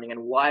teaching and learning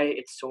and why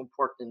it's so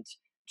important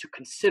to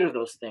consider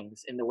those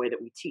things in the way that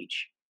we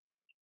teach.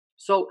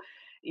 So,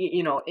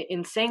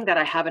 in saying that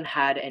I haven't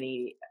had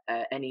any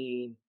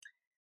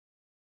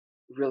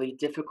really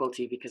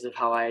difficulty because of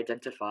how I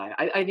identify.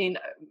 I mean,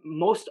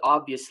 most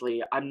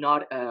obviously, I'm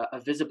not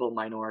a visible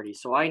minority,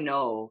 so I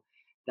know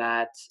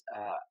that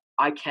uh,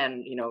 I can,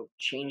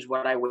 change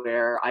what I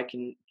wear. I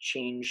can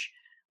change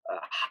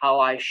how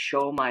I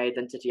show my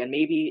identity, and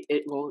maybe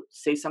it will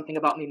say something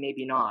about me,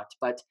 maybe not.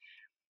 But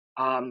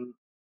um,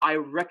 I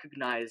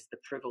recognize the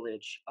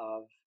privilege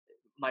of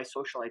my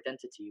social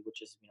identity, which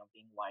is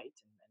being white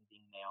and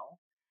being male,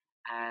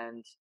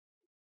 and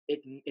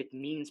it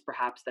means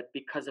perhaps that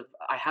because of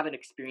I haven't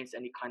experienced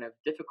any kind of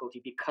difficulty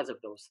because of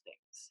those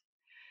things.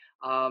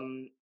 Um,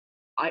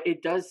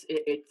 it does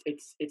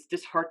it's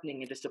disheartening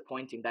and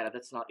disappointing that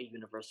that's not a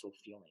universal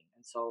feeling.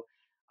 And so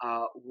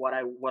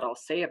what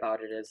I'll say about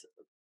it is,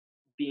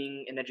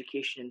 being an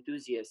education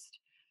enthusiast,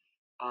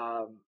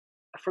 um,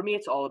 for me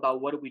it's all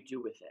about what do we do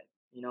with it.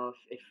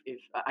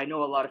 If I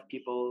know a lot of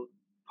people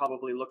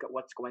probably look at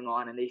what's going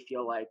on and they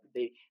feel like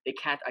they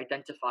can't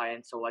identify,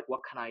 and so like,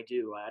 what can I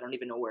do? I don't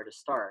even know where to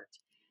start.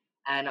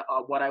 And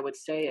what I would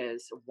say is,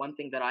 one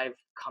thing that I've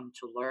come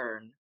to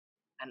learn,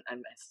 and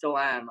I still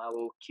am, I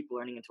will keep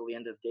learning until the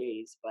end of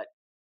days, but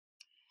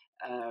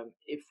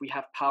if we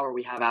have power,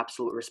 we have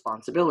absolute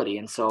responsibility.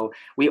 And so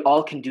we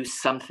all can do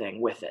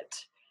something with it.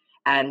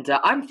 And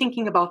I'm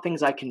thinking about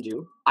things I can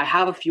do. I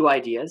have a few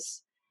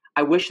ideas.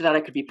 I wish that I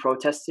could be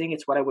protesting.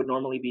 It's what I would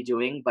normally be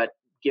doing. But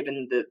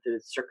given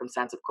the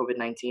circumstance of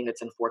COVID-19,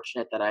 it's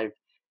unfortunate that I've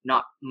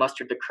not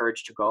mustered the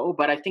courage to go.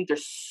 But I think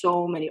there's so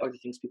many other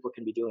things people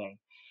can be doing.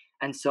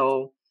 And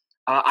so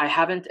I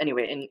haven't,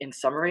 anyway, in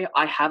summary,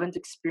 I haven't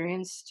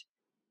experienced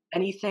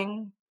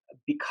anything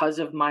because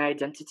of my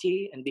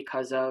identity and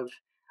because of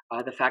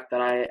the fact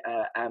that I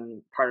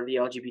am part of the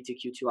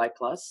LGBTQ2I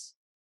plus.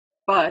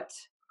 But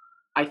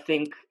I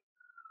think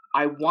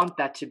I want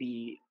that to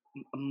be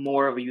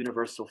more of a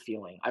universal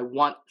feeling. I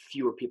want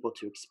fewer people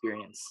to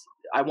experience.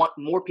 I want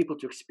more people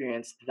to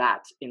experience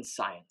that in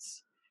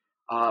science.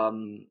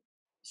 Um,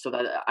 so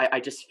that I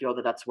just feel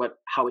that that's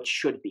how it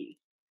should be.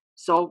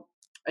 So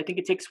I think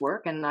it takes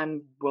work, and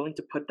I'm willing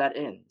to put that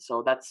in.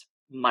 So that's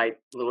my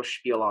little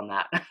spiel on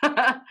that. I'm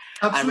really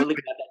Absolutely.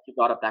 glad that you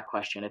brought up that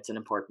question. It's an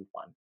important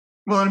one.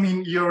 Well, I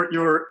mean,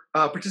 you're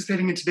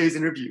participating in today's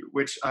interview,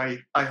 which I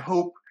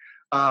hope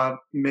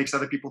makes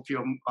other people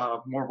feel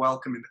more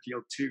welcome in the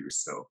field too.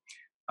 So,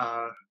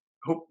 uh,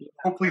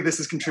 hopefully, this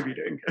is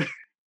contributing.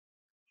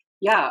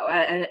 Yeah,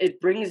 and it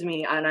brings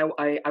me, and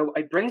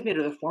it brings me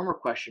to the former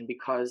question,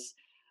 because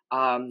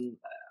um,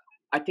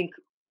 I think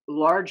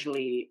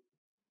largely,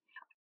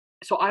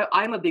 so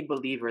I'm a big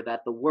believer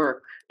that the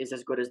work is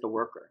as good as the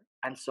worker.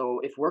 And so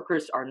if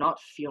workers are not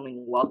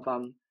feeling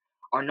welcome,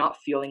 are not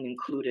feeling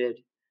included,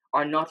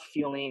 are not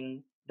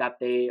feeling that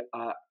they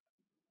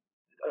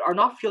are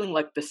not feeling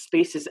like the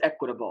space is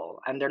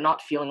equitable, and they're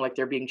not feeling like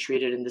they're being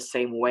treated in the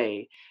same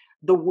way,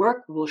 the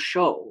work will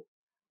show.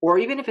 Or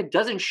even if it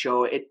doesn't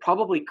show, it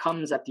probably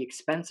comes at the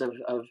expense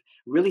of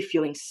really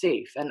feeling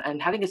safe,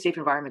 and having a safe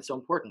environment is so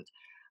important.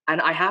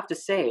 And I have to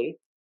say,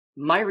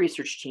 my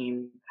research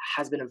team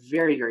has been a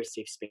very, very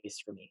safe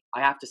space for me.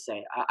 I have to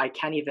say, I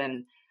can't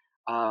even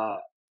uh,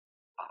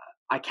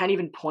 I can't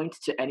even point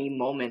to any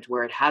moment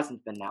where it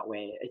hasn't been that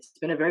way. It's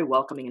been a very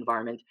welcoming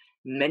environment.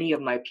 Many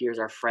of my peers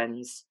are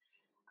friends.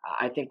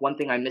 I think one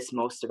thing I miss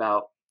most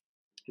about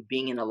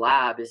being in a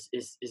lab is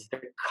the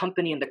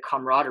company and the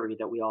camaraderie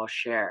that we all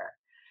share.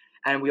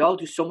 And we all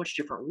do so much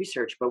different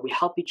research, but we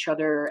help each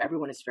other.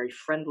 Everyone is very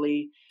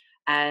friendly.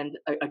 And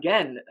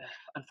again,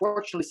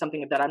 unfortunately,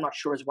 something that I'm not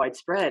sure is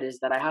widespread is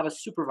that I have a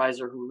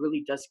supervisor who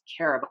really does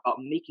care about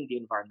making the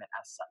environment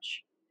as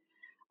such.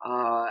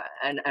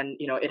 And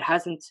it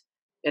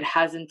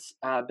hasn't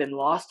been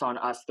lost on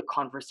us, the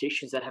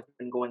conversations that have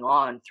been going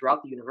on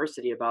throughout the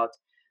university about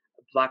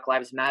Black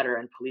Lives Matter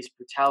and police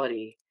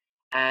brutality.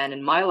 And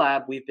in my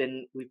lab, we've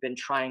been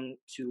trying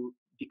to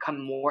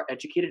become more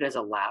educated as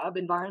a lab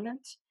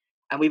environment,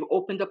 and we've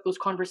opened up those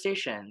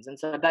conversations. And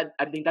so that,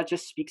 I think that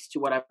just speaks to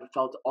what I've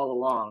felt all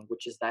along,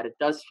 which is that it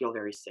does feel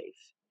very safe.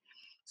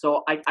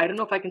 So I don't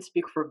know if I can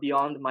speak for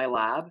beyond my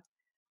lab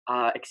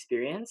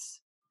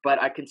experience,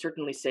 but I can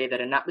certainly say that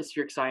in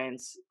atmospheric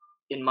science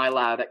in my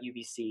lab at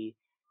UBC,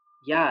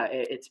 yeah,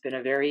 it's been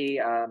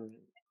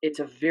it's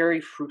a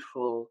very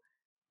fruitful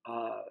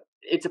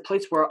it's a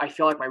place where I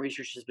feel like my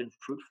research has been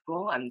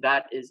fruitful, and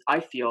that is,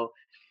 I feel,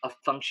 a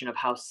function of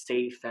how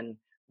safe and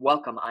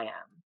welcome I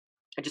am.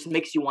 It just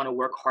makes you want to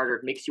work harder.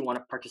 It makes you want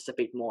to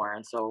participate more.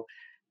 And so,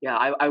 yeah,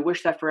 I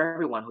wish that for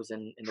everyone who's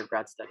in their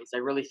grad studies. I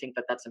really think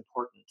that that's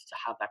important to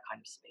have that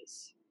kind of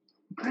space.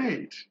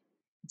 Great.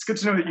 It's good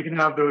to know that you can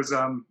have those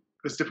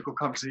difficult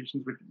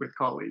conversations with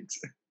colleagues.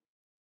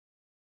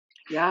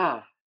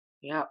 Yeah,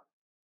 yeah.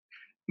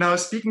 Now,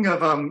 speaking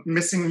of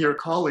missing your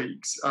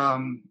colleagues,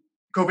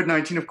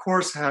 COVID-19, of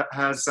course,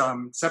 has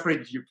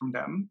separated you from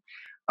them.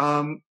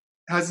 Um,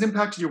 has it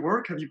impacted your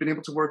work? Have you been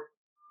able to work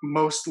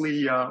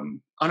mostly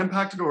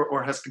unimpacted,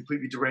 or has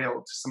completely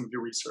derailed some of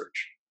your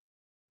research?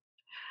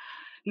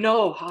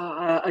 No,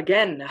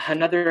 again,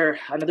 another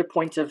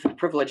point of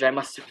privilege I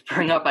must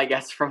bring up, I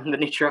guess, from the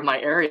nature of my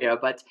area.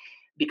 But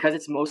because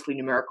it's mostly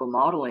numerical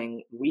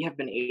modeling, we have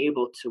been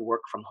able to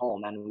work from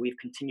home, and we've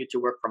continued to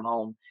work from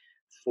home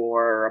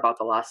for about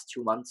the last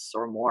 2 months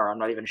or more. I'm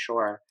not even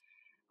sure.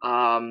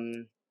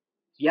 Um,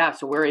 Yeah,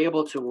 so we're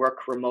able to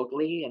work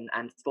remotely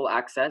and still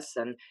access,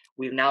 and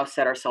we've now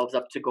set ourselves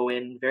up to go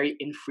in very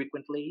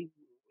infrequently,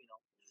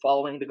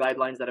 following the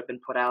guidelines that have been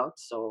put out.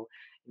 So,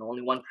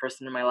 only one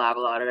person in my lab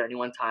allowed at any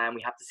one time.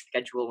 We have to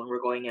schedule when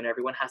we're going in.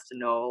 Everyone has to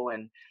know,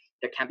 and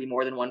there can't be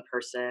more than one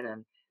person.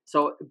 And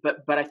so,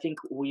 but I think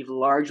we've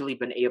largely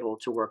been able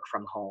to work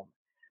from home.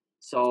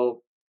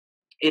 So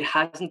it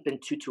hasn't been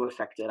too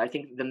affected. I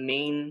think the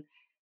main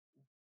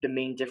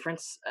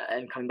difference,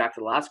 and coming back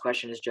to the last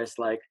question, is just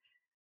like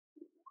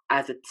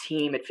as a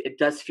team, it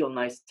does feel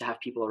nice to have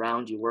people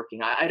around you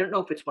working. I don't know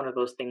if it's one of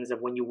those things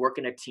of when you work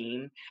in a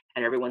team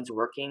and everyone's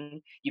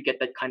working, you get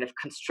that kind of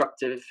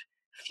constructive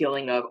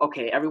feeling of,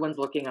 okay, everyone's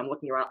looking, I'm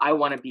looking around, I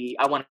want to be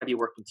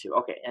working too.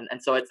 Okay.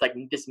 And so it's like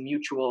this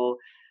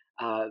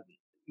uh,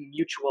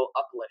 mutual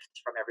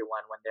uplift from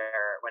everyone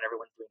when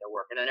everyone's doing their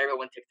work. And then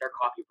everyone takes their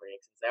coffee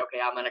breaks and say,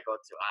 okay, I'm gonna go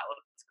too.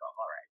 Let's go.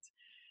 All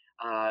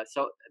right.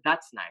 So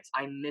that's nice.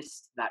 I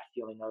miss that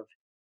feeling of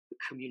the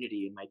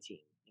community in my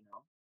team.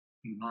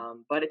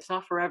 Mhm. But it's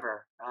not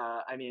forever.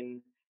 I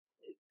mean,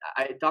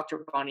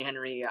 Dr. Bonnie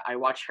Henry, I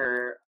watch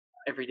her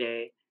every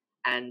day,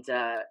 and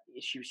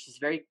she's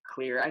very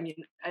clear. I mean,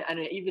 and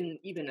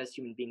even as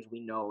human beings,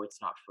 we know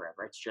it's not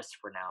forever. It's just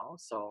for now.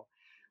 So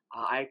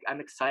I'm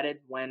excited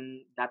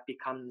when that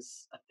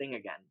becomes a thing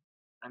again.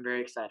 I'm very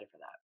excited for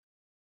that.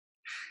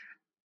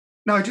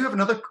 Now, I do have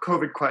another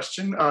COVID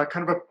question,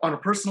 kind of on a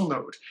personal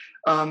note.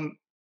 Um,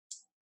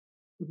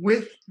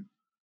 with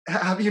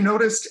Have you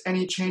noticed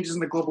any changes in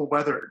the global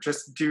weather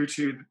just due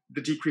to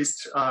the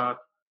decreased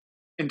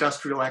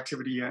industrial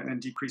activity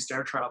and decreased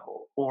air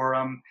travel, or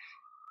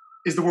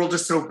is the world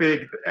just so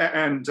big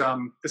and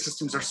the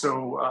systems are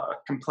so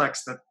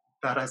complex that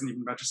that hasn't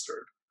even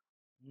registered?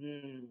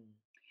 Hmm.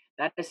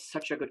 That is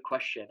such a good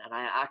question, and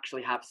I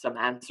actually have some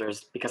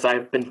answers because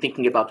I've been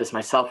thinking about this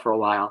myself for a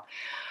while.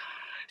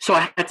 So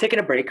I had taken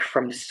a break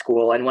from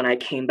school, and when I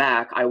came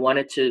back, I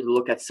wanted to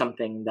look at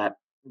something that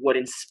would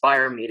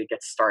inspire me to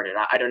get started.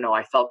 I don't know.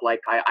 I felt like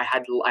I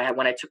had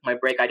when I took my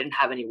break, I didn't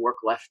have any work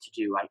left to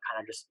do. I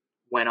kind of just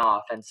went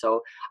off, and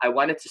so I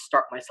wanted to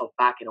start myself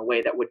back in a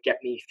way that would get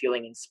me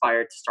feeling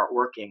inspired to start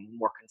working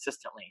more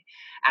consistently.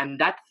 And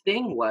that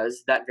thing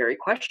was that very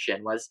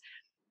question was,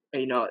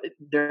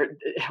 there.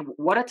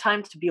 What a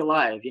time to be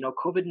alive.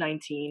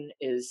 COVID-19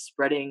 is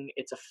spreading.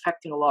 It's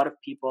affecting a lot of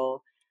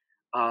people.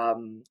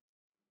 Um,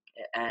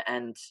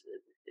 and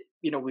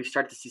we've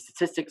started to see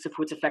statistics of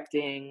who it's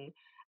affecting,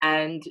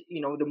 and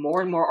the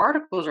more and more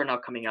articles are now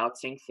coming out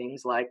saying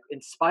things like,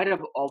 in spite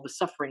of all the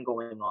suffering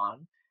going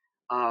on,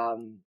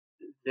 um,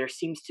 there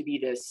seems to be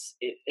this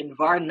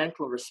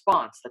environmental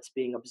response that's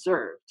being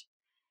observed.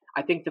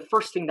 I think the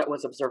first thing that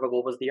was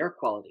observable was the air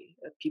quality.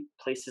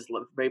 Places,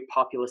 very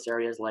populous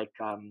areas like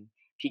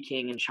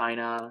Peking in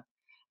China,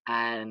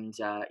 and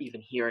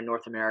even here in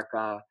North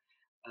America,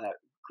 uh,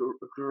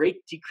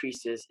 great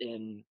decreases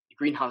in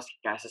greenhouse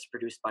gases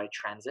produced by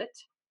transit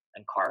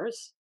and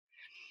cars.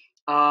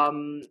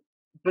 Um,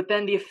 but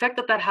then the effect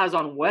that that has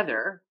on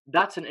weather,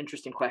 that's an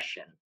interesting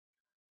question.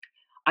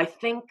 I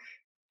think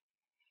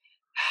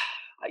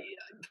I,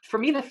 for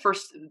me, the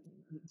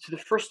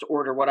first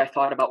order, what I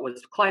thought about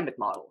was climate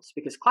models,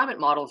 because climate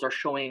models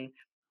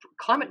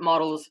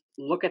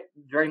look at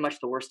very much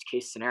the worst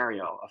case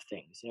scenario of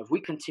things. If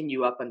we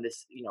continue up on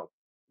this,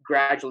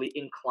 gradual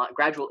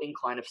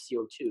incline of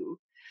CO2,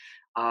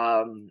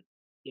 um,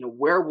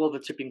 where will the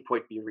tipping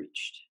point be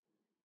reached,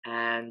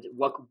 and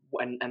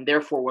and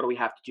therefore what do we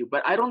have to do?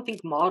 But I don't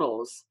think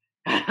models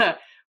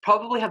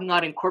probably have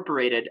not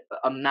incorporated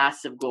a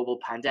massive global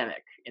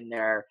pandemic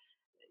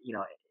you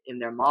know in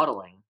their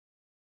modeling.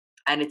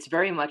 And it's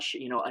very much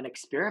an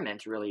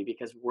experiment, really,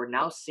 because we're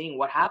now seeing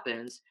what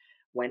happens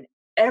when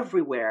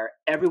everywhere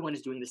everyone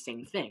is doing the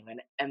same thing,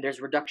 and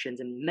there's reductions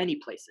in many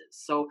places.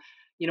 So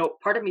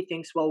part of me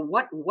thinks, well,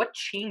 what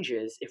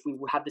changes if we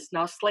have this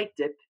now slight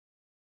dip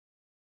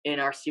in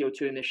our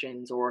CO2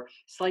 emissions, or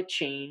slight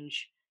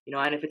change,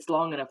 and if it's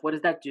long enough, what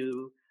does that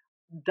do?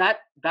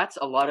 That's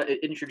a lot of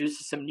it.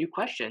 Introduces some new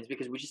questions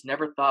because we just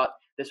never thought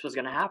this was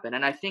going to happen.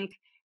 And I think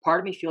part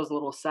of me feels a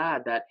little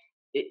sad that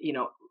it, you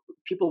know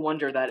people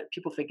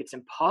think it's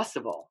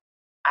impossible,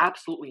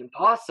 absolutely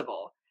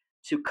impossible,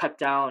 to cut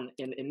down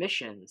in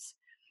emissions.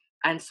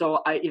 And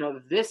so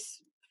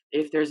this,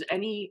 if there's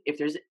any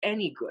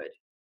good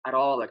at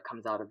all that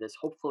comes out of this,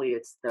 hopefully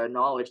it's the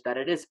knowledge that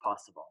it is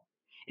possible.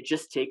 It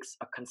just takes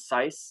a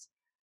concise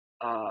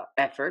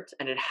effort,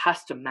 and it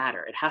has to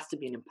matter. It has to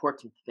be an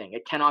important thing.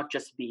 It cannot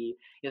just be,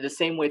 the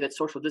same way that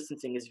social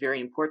distancing is very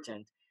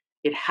important.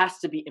 It has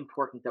to be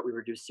important that we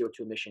reduce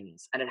CO2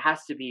 emissions, and it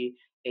has to be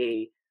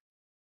a,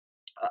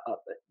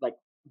 like,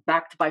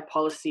 backed by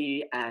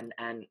policy, and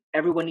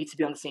everyone needs to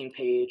be on the same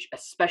page.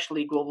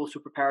 Especially global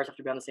superpowers have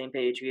to be on the same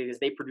page because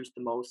they produce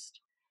the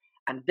most.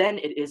 And then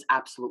it is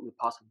absolutely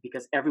possible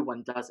because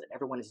everyone does it.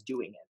 Everyone is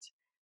doing it.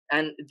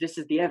 And this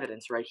is the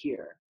evidence right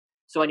here.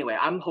 So anyway,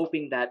 I'm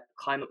hoping that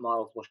climate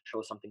models will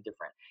show something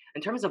different.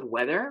 In terms of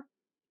weather,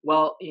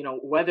 well,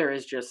 weather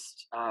is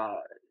just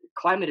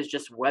climate is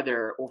just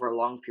weather over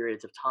long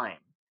periods of time.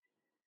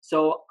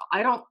 So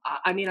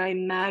I mean, I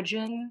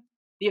imagine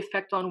the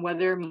effect on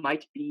weather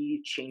might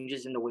be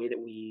changes in the way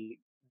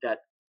that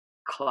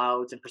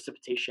clouds and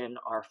precipitation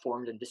are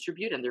formed and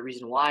distribute. And the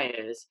reason why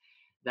is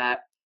that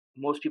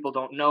most people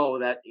don't know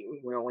that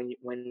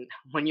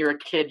when you're a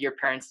kid, your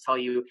parents tell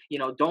you,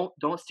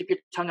 don't stick your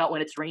tongue out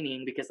when it's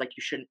raining because like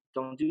you shouldn't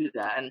don't do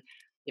that. And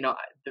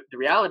the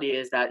reality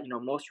is that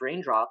most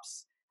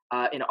raindrops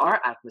in our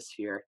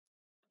atmosphere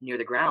near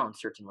the ground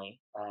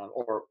certainly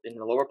or in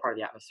the lower part of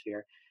the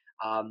atmosphere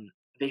um,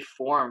 they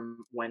form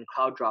when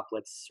cloud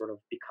droplets sort of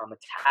become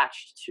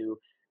attached to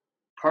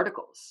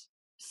particles,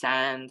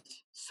 sand,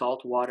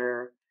 salt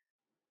water,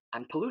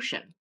 and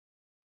pollution.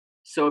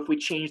 So if we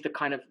change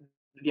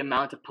the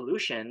amount of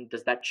pollution,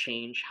 does that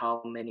change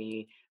how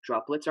many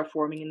droplets are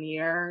forming in the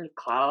air,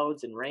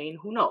 clouds and rain?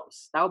 Who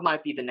knows? That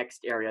might be the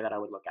next area that I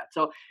would look at.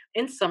 So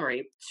in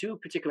summary, two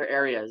particular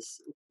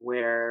areas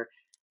where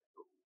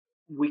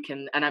we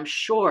can, and I'm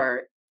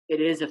sure it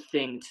is a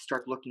thing to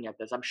start looking at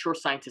this. I'm sure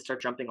scientists are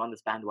jumping on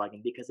this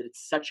bandwagon because it's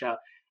such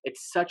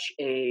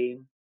a,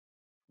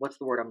 what's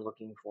the word I'm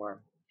looking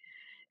for?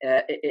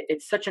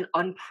 It's such an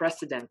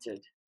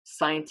unprecedented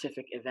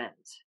scientific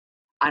event,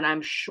 and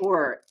I'm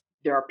sure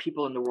there are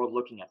people in the world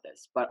looking at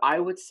this. But I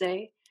would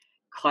say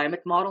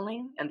climate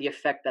modeling and the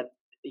effect that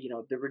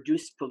the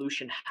reduced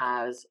pollution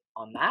has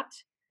on that,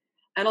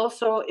 and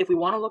also if we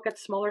want to look at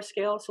smaller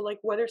scales, so like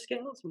weather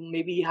scales,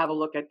 maybe have a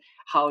look at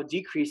how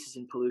decreases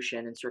in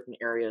pollution in certain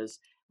areas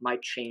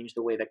might change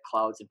the way that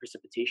clouds and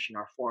precipitation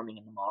are forming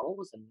in the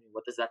models, and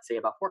what does that say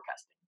about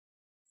forecasting?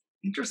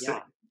 Interesting.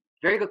 Yeah.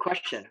 Very good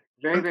question.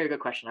 Very, very good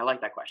question. I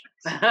like that question.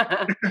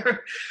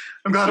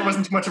 I'm glad it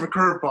wasn't too much of a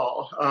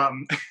curveball.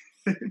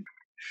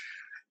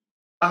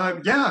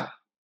 Yeah.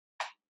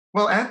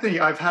 Well, Anthony,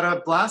 I've had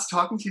a blast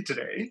talking to you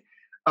today.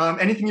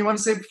 Anything you want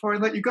to say before I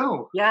let you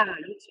go? Yeah,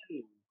 you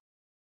too.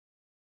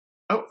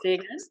 Oh, Say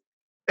again?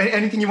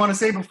 anything you want to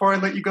say before I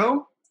let you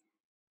go?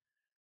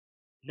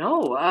 No.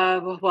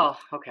 Well,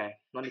 okay.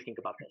 Let me think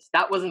about this.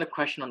 That wasn't a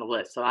question on the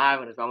list, so I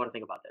want to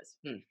think about this.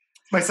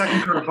 My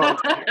second curveball.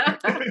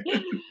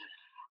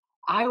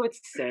 I would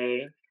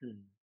say,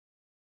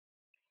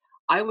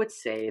 I would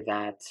say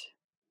that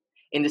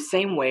in the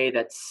same way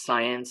that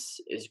science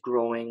is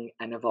growing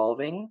and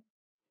evolving,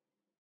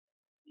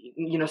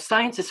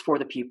 science is for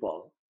the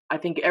people. I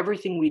think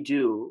everything we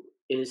do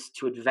is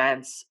to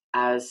advance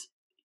as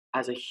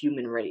a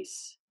human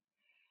race.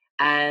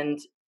 And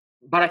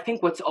but I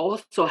think what's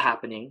also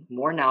happening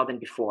more now than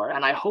before,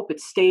 and I hope it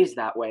stays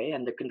that way,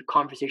 and the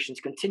conversations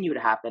continue to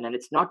happen, and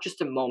it's not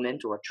just a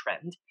moment or a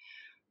trend,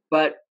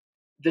 but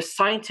the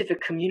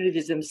scientific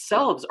communities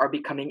themselves are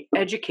becoming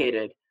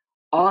educated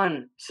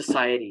on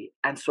society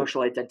and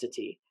social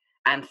identity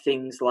and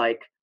things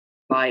like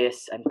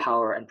bias and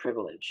power and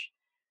privilege.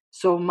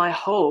 So my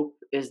hope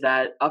is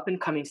that up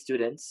and coming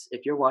students,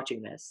 if you're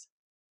watching this,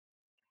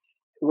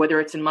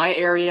 whether it's in my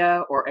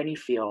area or any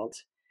field,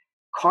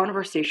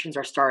 conversations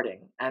are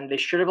starting and they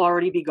should have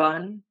already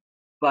begun.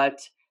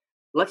 But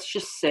let's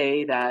just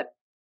say that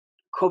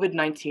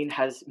COVID-19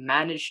 has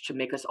managed to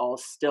make us all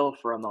still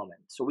for a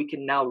moment. So we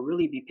can now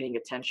really be paying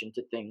attention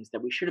to things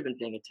that we should have been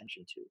paying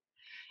attention to.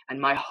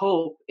 And my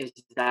hope is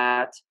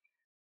that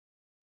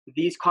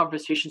these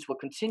conversations will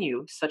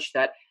continue such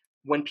that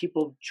when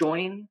people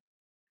join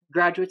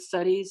graduate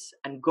studies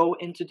and go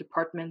into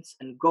departments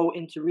and go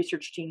into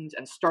research teams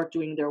and start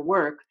doing their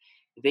work,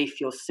 they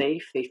feel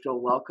safe, they feel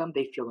welcome,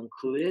 they feel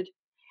included,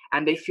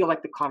 and they feel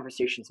like the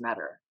conversations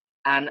matter.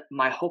 And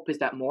my hope is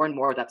that more and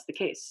more that's the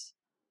case.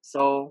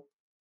 So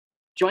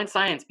join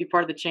science, be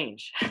part of the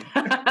change.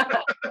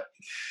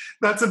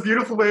 That's a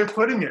beautiful way of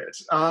putting it.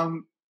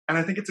 And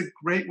I think it's a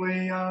great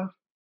way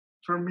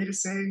for me to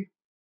say,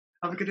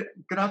 have a good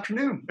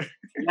afternoon.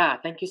 Yeah,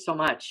 thank you so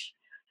much.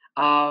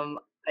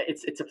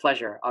 It's a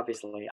pleasure, obviously.